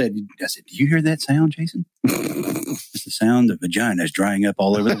as I said, do you hear that sound, Jason? It's the sound of vaginas drying up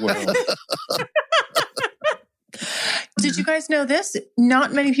all over the world. Did you guys know this?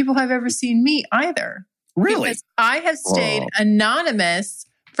 Not many people have ever seen me either. Really? Because I have stayed anonymous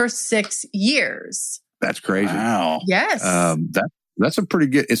for 6 years. That's crazy. Wow. Yes. That's a pretty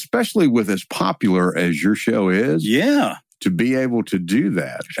good, especially with as popular as your show is. Yeah. To be able to do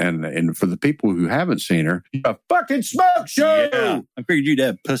that. And for the people who haven't seen her, a fucking smoke show. Yeah. I figured you'd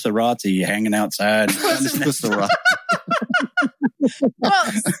have Pussarazzi hanging outside. Pussarazzi. Well,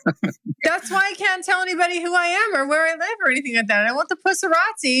 that's why I can't tell anybody who I am or where I live or anything like that. I want the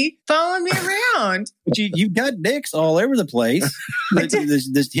Pussarazzi following me around. But you've got dicks all over the place.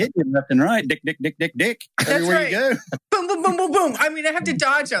 This hit you left and right. Dick. Everywhere you go. Boom, boom, boom, boom, boom. I mean, I have to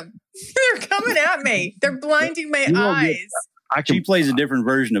dodge them. They're coming at me. They're blinding my eyes. She plays a different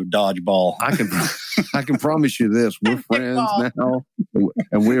version of dodgeball. I can promise you this. We're friends now,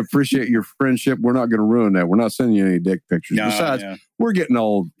 and we appreciate your friendship. We're not going to ruin that. We're not sending you any dick pictures. No, besides, we're getting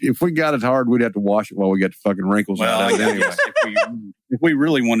old. If we got it hard, we'd have to wash it while we got the fucking wrinkles out of it anyway. If we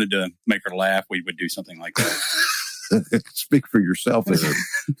really wanted to make her laugh, we would do something like that. Speak for yourself.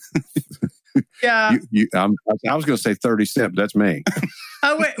 Yeah. I was going to say 30 Cent, but that's me.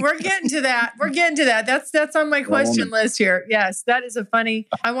 Oh, wait, we're getting to that. That's on my question list here. Yes, that is I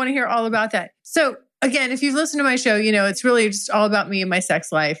want to hear all about that. So again, if you've listened to my show, it's really just all about me and my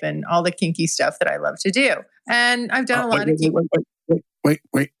sex life and all the kinky stuff that I love to do. And I've done a lot of kinky. Wait.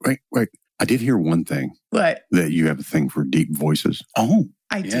 I did hear one thing. What? That you have a thing for deep voices. Oh,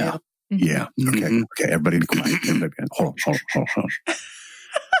 I do. Yeah. Okay. Mm-hmm. Okay. Everybody be quiet. Hold on.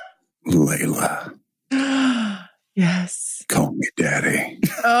 Layla. Yes. Call me daddy.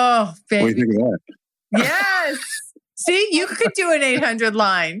 Oh, baby. What do you think of that? Yes. See, you could do an 800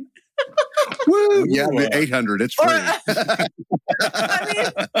 line. Woo! Yeah, the 800. It's free.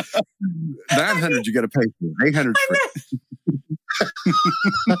 I mean, 900 you got to pay for. 800 free.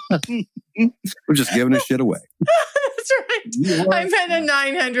 We're just giving this shit away. That's right. I meant a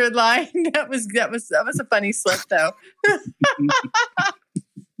 900 line. That was a funny slip, though.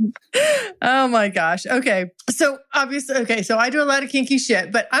 Oh my gosh. Okay. So obviously, so I do a lot of kinky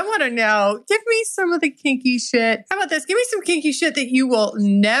shit, but I want to know, give me some of the kinky shit. How about this? Give me some kinky shit that you will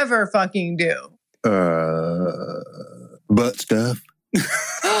never fucking do. Butt stuff.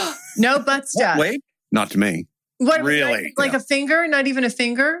 No butt stuff. Wait. Not to me. What, really? Like a finger? Not even a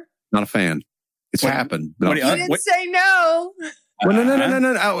finger? Not a fan. It's happened. You didn't say no. Well,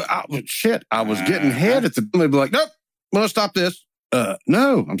 no. Shit. I was getting head at the... They'd be like, nope, I'm going to stop this.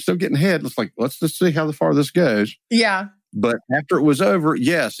 No, I'm still getting head. It's like, let's just see how far this goes. Yeah. But after it was over,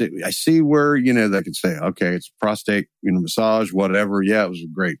 yes, I see where, they could say, okay, it's prostate, massage, whatever. Yeah, it was a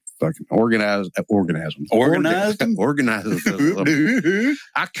great fucking organism.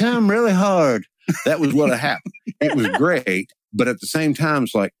 I come really hard. That was what happened. It was great. But at the same time,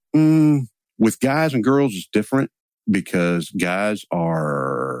 it's like, with guys and girls, it's different because guys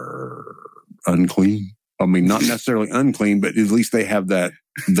are unclean. I mean, not necessarily unclean, but at least they have that.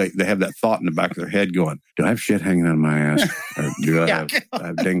 They have that thought in the back of their head, going, "Do I have shit hanging out of my ass? Or do I have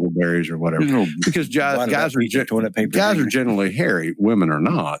dingleberries or whatever?" Because guys are generally hairy, women are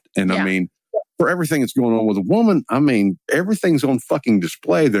not. And I mean, for everything that's going on with a woman, I mean, everything's on fucking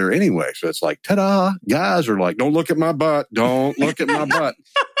display there anyway. So it's like, ta-da! Guys are like, "Don't look at my butt. Don't look at my butt."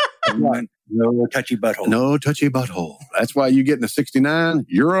 No touchy butthole. No touchy butthole. That's why you get in a 69.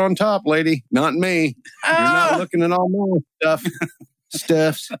 You're on top, lady, not me. You're not looking at all my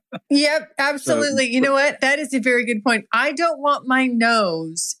stuffs. Yep, absolutely. You know what? That is a very good point. I don't want my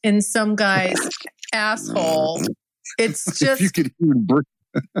nose in some guy's asshole. It's just... If you could even breathe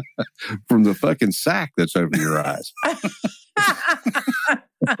from the fucking sack that's over your eyes. I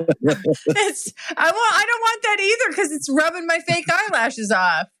don't want that either because it's rubbing my fake eyelashes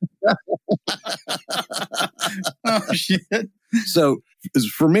off. Oh shit! So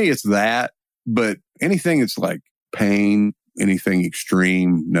for me, it's that. But anything that's like pain, anything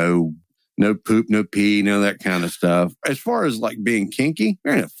extreme, no poop, no pee, no that kind of stuff. As far as like being kinky,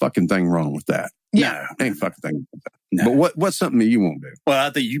 there ain't a fucking thing wrong with that. Yeah, no, ain't fucking thing. No. But what's something that you won't do? Well, I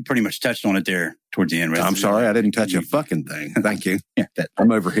think you pretty much touched on it there towards the end. I'm sorry, I didn't touch a fucking thing. Thank you. Yeah,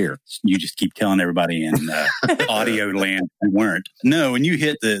 I'm over here. You just keep telling everybody in audio land we weren't. No, and you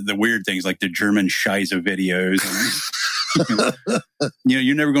hit the weird things like the German Scheisse videos.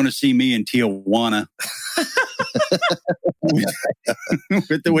 You're never going to see me in Tijuana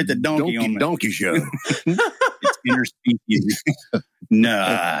with the donkey show. It's interspecies. No,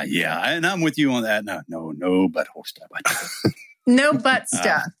 and I'm with you on that. No butthole stuff. No butt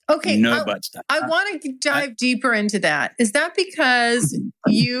stuff. Okay. Butt stuff. I want to dive deeper into that. Is that because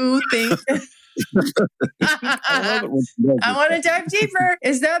you think... I want to dive deeper.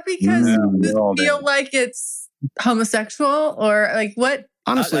 Is that because you feel like it's homosexual or like what?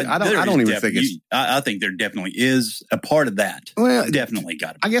 Honestly, I don't even think it's... I think there definitely is a part of that. Well, definitely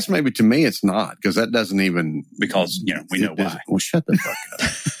got to be. I guess maybe to me it's not because that doesn't even... Because, we know why. Well, shut the fuck up.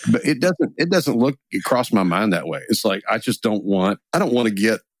 But it doesn't cross my mind that way. It's like, I don't want to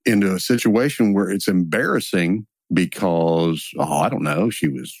get into a situation where it's embarrassing because, I don't know, she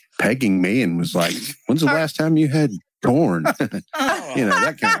was pegging me and was like, when's the last time you had corn? That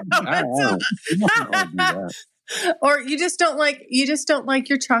kind of... I don't do that. Or you just don't like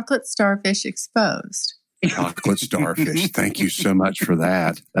your chocolate starfish exposed. Chocolate starfish. Thank you so much for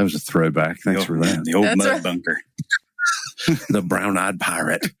that. That was a throwback. Thanks for that. The old mud bunker. The brown-eyed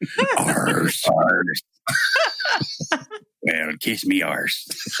pirate. Arse. Well, kiss me arse.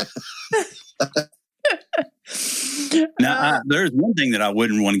 Now, there's one thing that I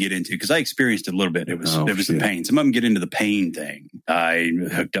wouldn't want to get into because I experienced it a little bit. It was the pain. Some of them get into the pain thing. I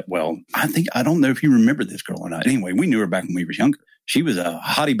hooked up. Well, I don't know if you remember this girl or not. Anyway, we knew her back when we were younger. She was a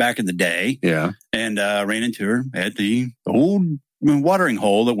hottie back in the day. Yeah. And ran into her at the old watering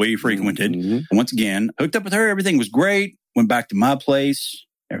hole that we frequented. Mm-hmm. Once again, hooked up with her. Everything was great. went back to my place.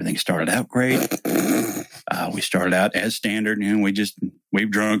 Everything started out great. We started out as standard, and we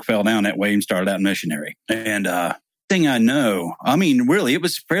drunk, fell down that way and started out missionary. And thing I know, I mean, really, it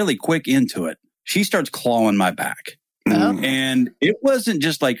was fairly quick into it. She starts clawing my back. Oh. And it wasn't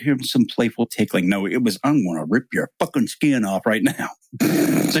just like some playful tickling. No, it was, I'm going to rip your fucking skin off right now.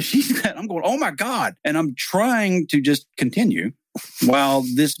 So I'm going, oh my God. And I'm trying to just continue while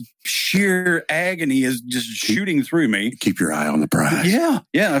this sheer agony is just shooting through me. Keep your eye on the prize. Yeah.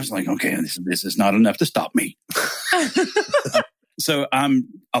 I was like, okay, this is not enough to stop me. So I'm,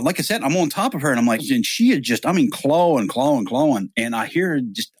 like I said, I'm on top of her, and I'm like, and she is just, clawing. And I hear her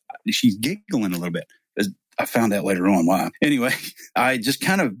she's giggling a little bit. I found out later on why. Anyway, I just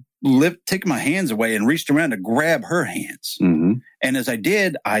kind of took my hands away and reached around to grab her hands. Mm-hmm. And as I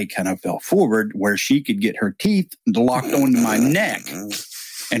did, I kind of fell forward where she could get her teeth locked onto my neck.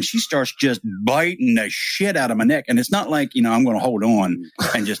 And she starts just biting the shit out of my neck. And it's not like, I'm going to hold on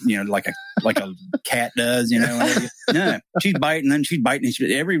and just, like a cat does, No, she's biting and she's biting.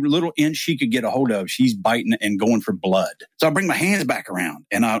 Every little inch she could get a hold of, she's biting and going for blood. So I bring my hands back around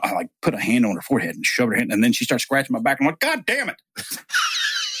and I like put a hand on her forehead and shove her hand. And then she starts scratching my back. I'm like, God damn it.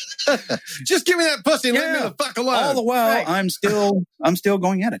 Just give me that pussy and let me the fuck alone. All the while, right. I'm still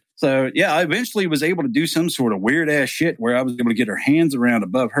going at it. So yeah, I eventually was able to do some sort of weird ass shit where I was able to get her hands around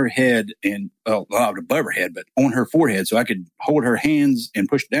above her head and not above her head, but on her forehead, so I could hold her hands and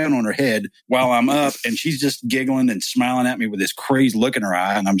push down on her head while I'm up, and she's just giggling and smiling at me with this crazy look in her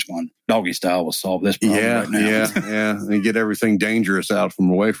eye, and I'm just going, doggy style will solve this problem right now. Yeah, and get everything dangerous out from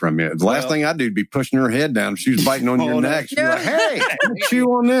away from you. The last thing I'd do would be pushing her head down. If she was biting on your neck, she'd be like, hey, chew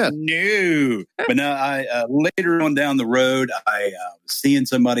on this. No. But no, I later on down the road, I was seeing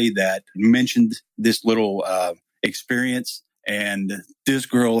somebody that mentioned this little experience. And this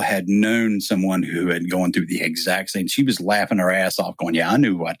girl had known someone who had gone through the exact same. She was laughing her ass off going, yeah, I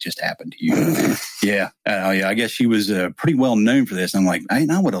knew what just happened to you. Yeah, I guess she was pretty well known for this. I'm like, I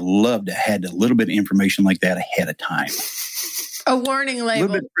would have loved to have had a little bit of information like that ahead of time. A warning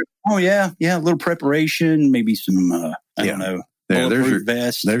label. A little preparation, maybe some, I don't know.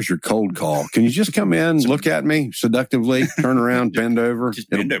 There's your cold call. Can you just come in, look at me seductively, turn around, bend over? Just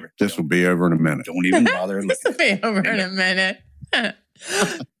bend over. This will be over in a minute. Don't even bother. This will be over in a minute.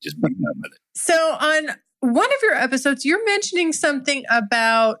 Just bring up with it. So on one of your episodes, you're mentioning something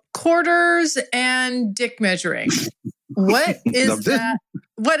about quarters and dick measuring. What is that?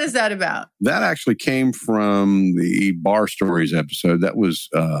 What is that about? That actually came from the Bar Stories episode. That was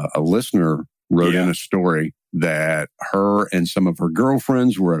a listener wrote in a story that her and some of her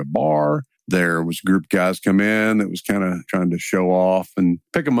girlfriends were at a bar. There was a group of guys come in that was kind of trying to show off and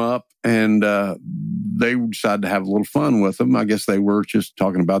pick them up. And they decided to have a little fun with them. I guess they were just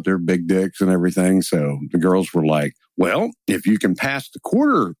talking about their big dicks and everything. So the girls were like, well, if you can pass the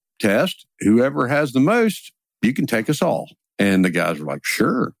quarter test, whoever has the most, you can take us all. And the guys were like,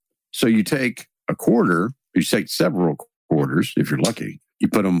 sure. So you take a quarter, you take several quarters if you're lucky. You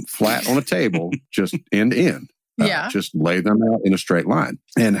put them flat on a table, just end to end. Just lay them out in a straight line.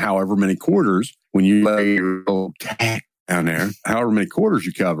 And however many quarters, when you lay your little tack down there, however many quarters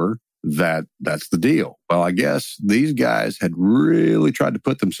you cover, that's the deal. Well, I guess these guys had really tried to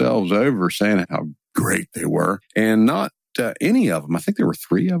put themselves over saying how great they were. And not any of them. I think there were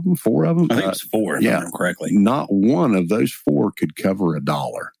 3 of them, 4 of them. I think it was 4, if I remember correctly. Not one of those 4 could cover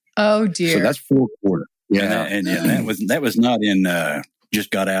 $1. Oh, dear. So that's 4 quarters. Yeah. And that was not in... just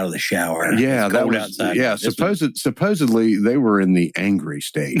got out of the shower. Yeah, that was outside. Yeah, supposedly they were in the angry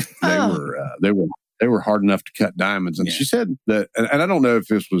state. They were hard enough to cut diamonds. And she said that, and I don't know if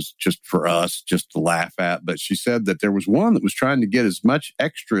this was just for us, just to laugh at, but she said that there was one that was trying to get as much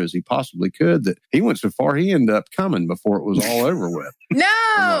extra as he possibly could. That he went so far he ended up coming before it was all over with.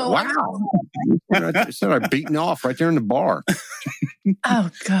 No, like, wow! Started beating off right there in the bar. Oh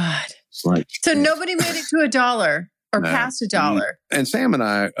God! It's like, so nobody made it to $1. Or past $1. And Sam and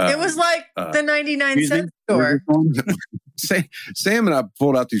I... it was like the 99-cent store. Sam and I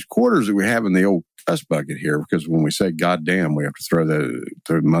pulled out these quarters that we have in the old trust bucket here, because when we say goddamn, we have to throw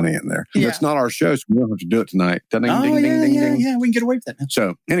the money in there. Yeah. It's not our show, so we don't have to do it tonight. Yeah, we can get away with that now.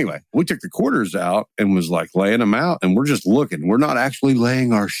 So anyway, we took the quarters out and was like laying them out, and we're just looking. We're not actually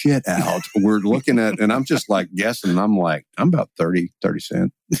laying our shit out. We're looking at, and I'm just like guessing. I'm like, I'm about 30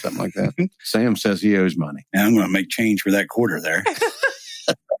 cents, something like that. Sam says he owes money. And I'm going to make change for that quarter there.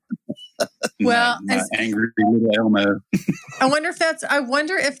 Well, my angry little Elmo. I wonder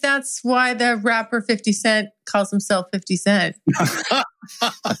if that's why the rapper 50 Cent calls himself 50 Cent.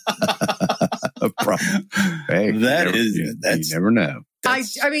 Hey, you never know. I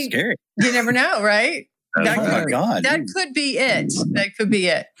mean, scary. You never know, right? Oh my God. That could be it. That could be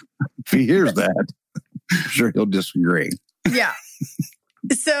it. If he hears that, I'm sure he'll disagree. Yeah.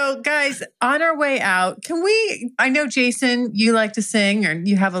 So, guys, on our way out, I know, Jason, you like to sing, or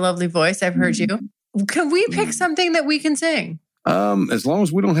you have a lovely voice. I've heard you. Can we pick something that we can sing? As long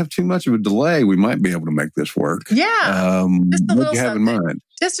as we don't have too much of a delay, we might be able to make this work. Yeah. What do you have in mind?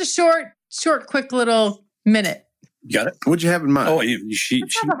 Just a short, quick little minute. You got it? What'd you have in mind? Oh, Have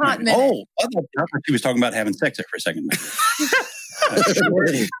a hot minute. Oh, I thought she was talking about having sex there for a second.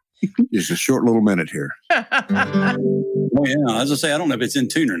 Just a short little minute here. Oh, yeah. I was going to say, I don't know if it's in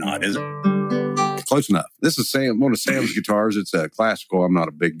tune or not, is it? Close enough. This is one of Sam's guitars. It's a classical. I'm not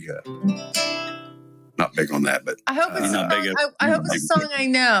a big, not big on that, but I hope it's not big. I hope it's a song I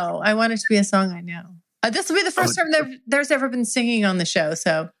know. I want it to be a song I know. This will be the first time there's ever been singing on the show.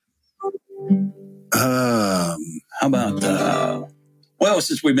 So, how about? Well,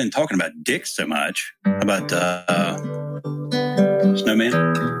 since we've been talking about dicks so much, how about Snowman?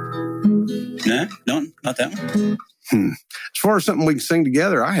 No, not that one. As far as something we can sing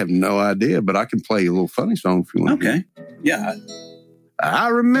together, I have no idea, but I can play you a little funny song if you want. Okay. Yeah. I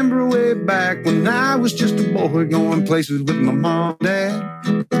remember way back when I was just a boy going places with my mom and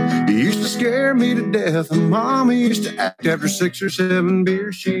dad. It used to scare me to death, and Mama used to act after 6 or 7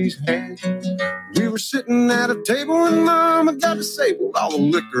 beers she's had. We were sitting at a table and Mama got disabled, all the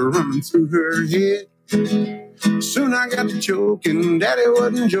liquor running through her head. Soon I got to choking. Daddy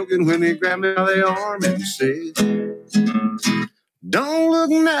wasn't joking when he grabbed me by the arm and said, "Don't look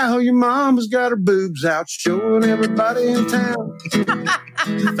now, your mama's got her boobs out, showing everybody in town."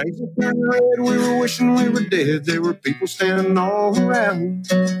 Faces turned red, we were wishing we were dead. There were people standing all around.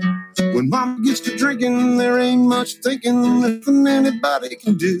 When Mama gets to drinking, there ain't much thinking, nothing anybody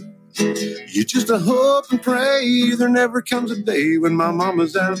can do. You just hope and pray there never comes a day when my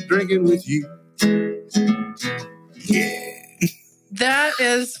mama's out drinking with you. Yeah. that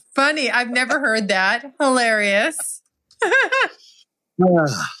is funny. I've never heard that. Hilarious.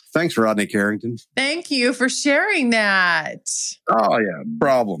 Thanks, Rodney Carrington. Thank you for sharing that. Oh, yeah.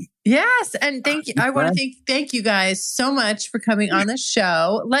 Problem. Yes. And thank you. I want to thank you guys so much for coming on the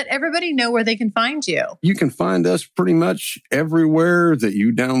show. Let everybody know where they can find you. You can find us pretty much everywhere that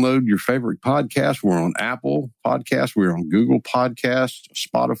you download your favorite podcast. We're on Apple Podcasts. We're on Google Podcasts,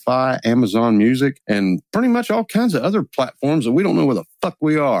 Spotify, Amazon Music, and pretty much all kinds of other platforms that we don't know where the fuck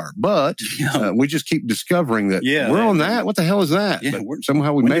we are. But we just keep discovering that we're on that. What the hell is that? Yeah, but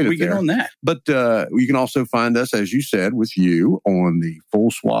somehow we made it there. Get on that? But you can also find us, as you said, with you on the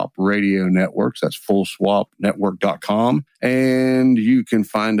Full Swap Radio Networks. That's fullswapnetwork.com. And you can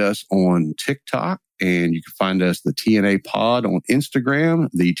find us on TikTok, and you can find us, the TNA Pod, on Instagram,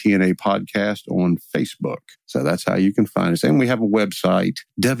 the TNA Podcast on Facebook. So that's how you can find us. And we have a website,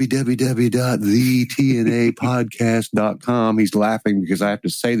 www.thetnapodcast.com. He's laughing because I have to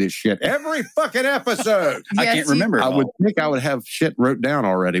say this shit every fucking episode. I can't remember. I would think I would have shit wrote down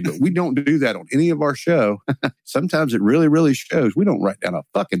already, but we don't do that on any of our show. Sometimes it really, really shows. We don't write down a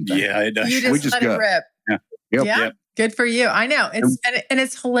fucking thing. Yeah, it does. You just, let it rip. Yeah. Yep. Good for you. I know.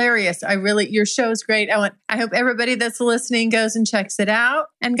 It's hilarious. Your show's great. I hope everybody that's listening goes and checks it out.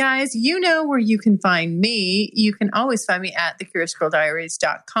 And guys, you know where you can find me. You can always find me at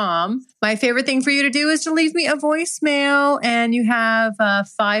thecuriousgirldiaries.com. My favorite thing for you to do is to leave me a voicemail, and you have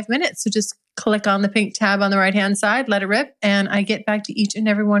 5 minutes. So just click on the pink tab on the right-hand side, let it rip, and I get back to each and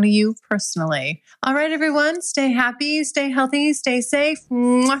every one of you personally. All right, everyone, stay happy, stay healthy, stay safe.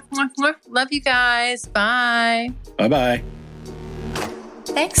 Mwah, mwah, mwah. Love you guys. Bye. Bye-bye.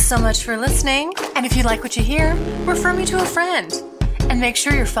 Thanks so much for listening. And if you like what you hear, refer me to a friend. And make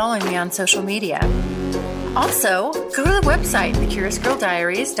sure you're following me on social media. Also, go to the website,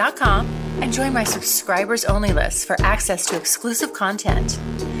 thecuriousgirldiaries.com, and join my subscribers-only list for access to exclusive content.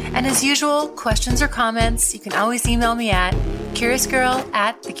 And as usual, questions or comments, you can always email me at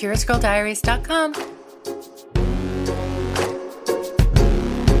curiousgirl@thecuriousgirldiaries.com.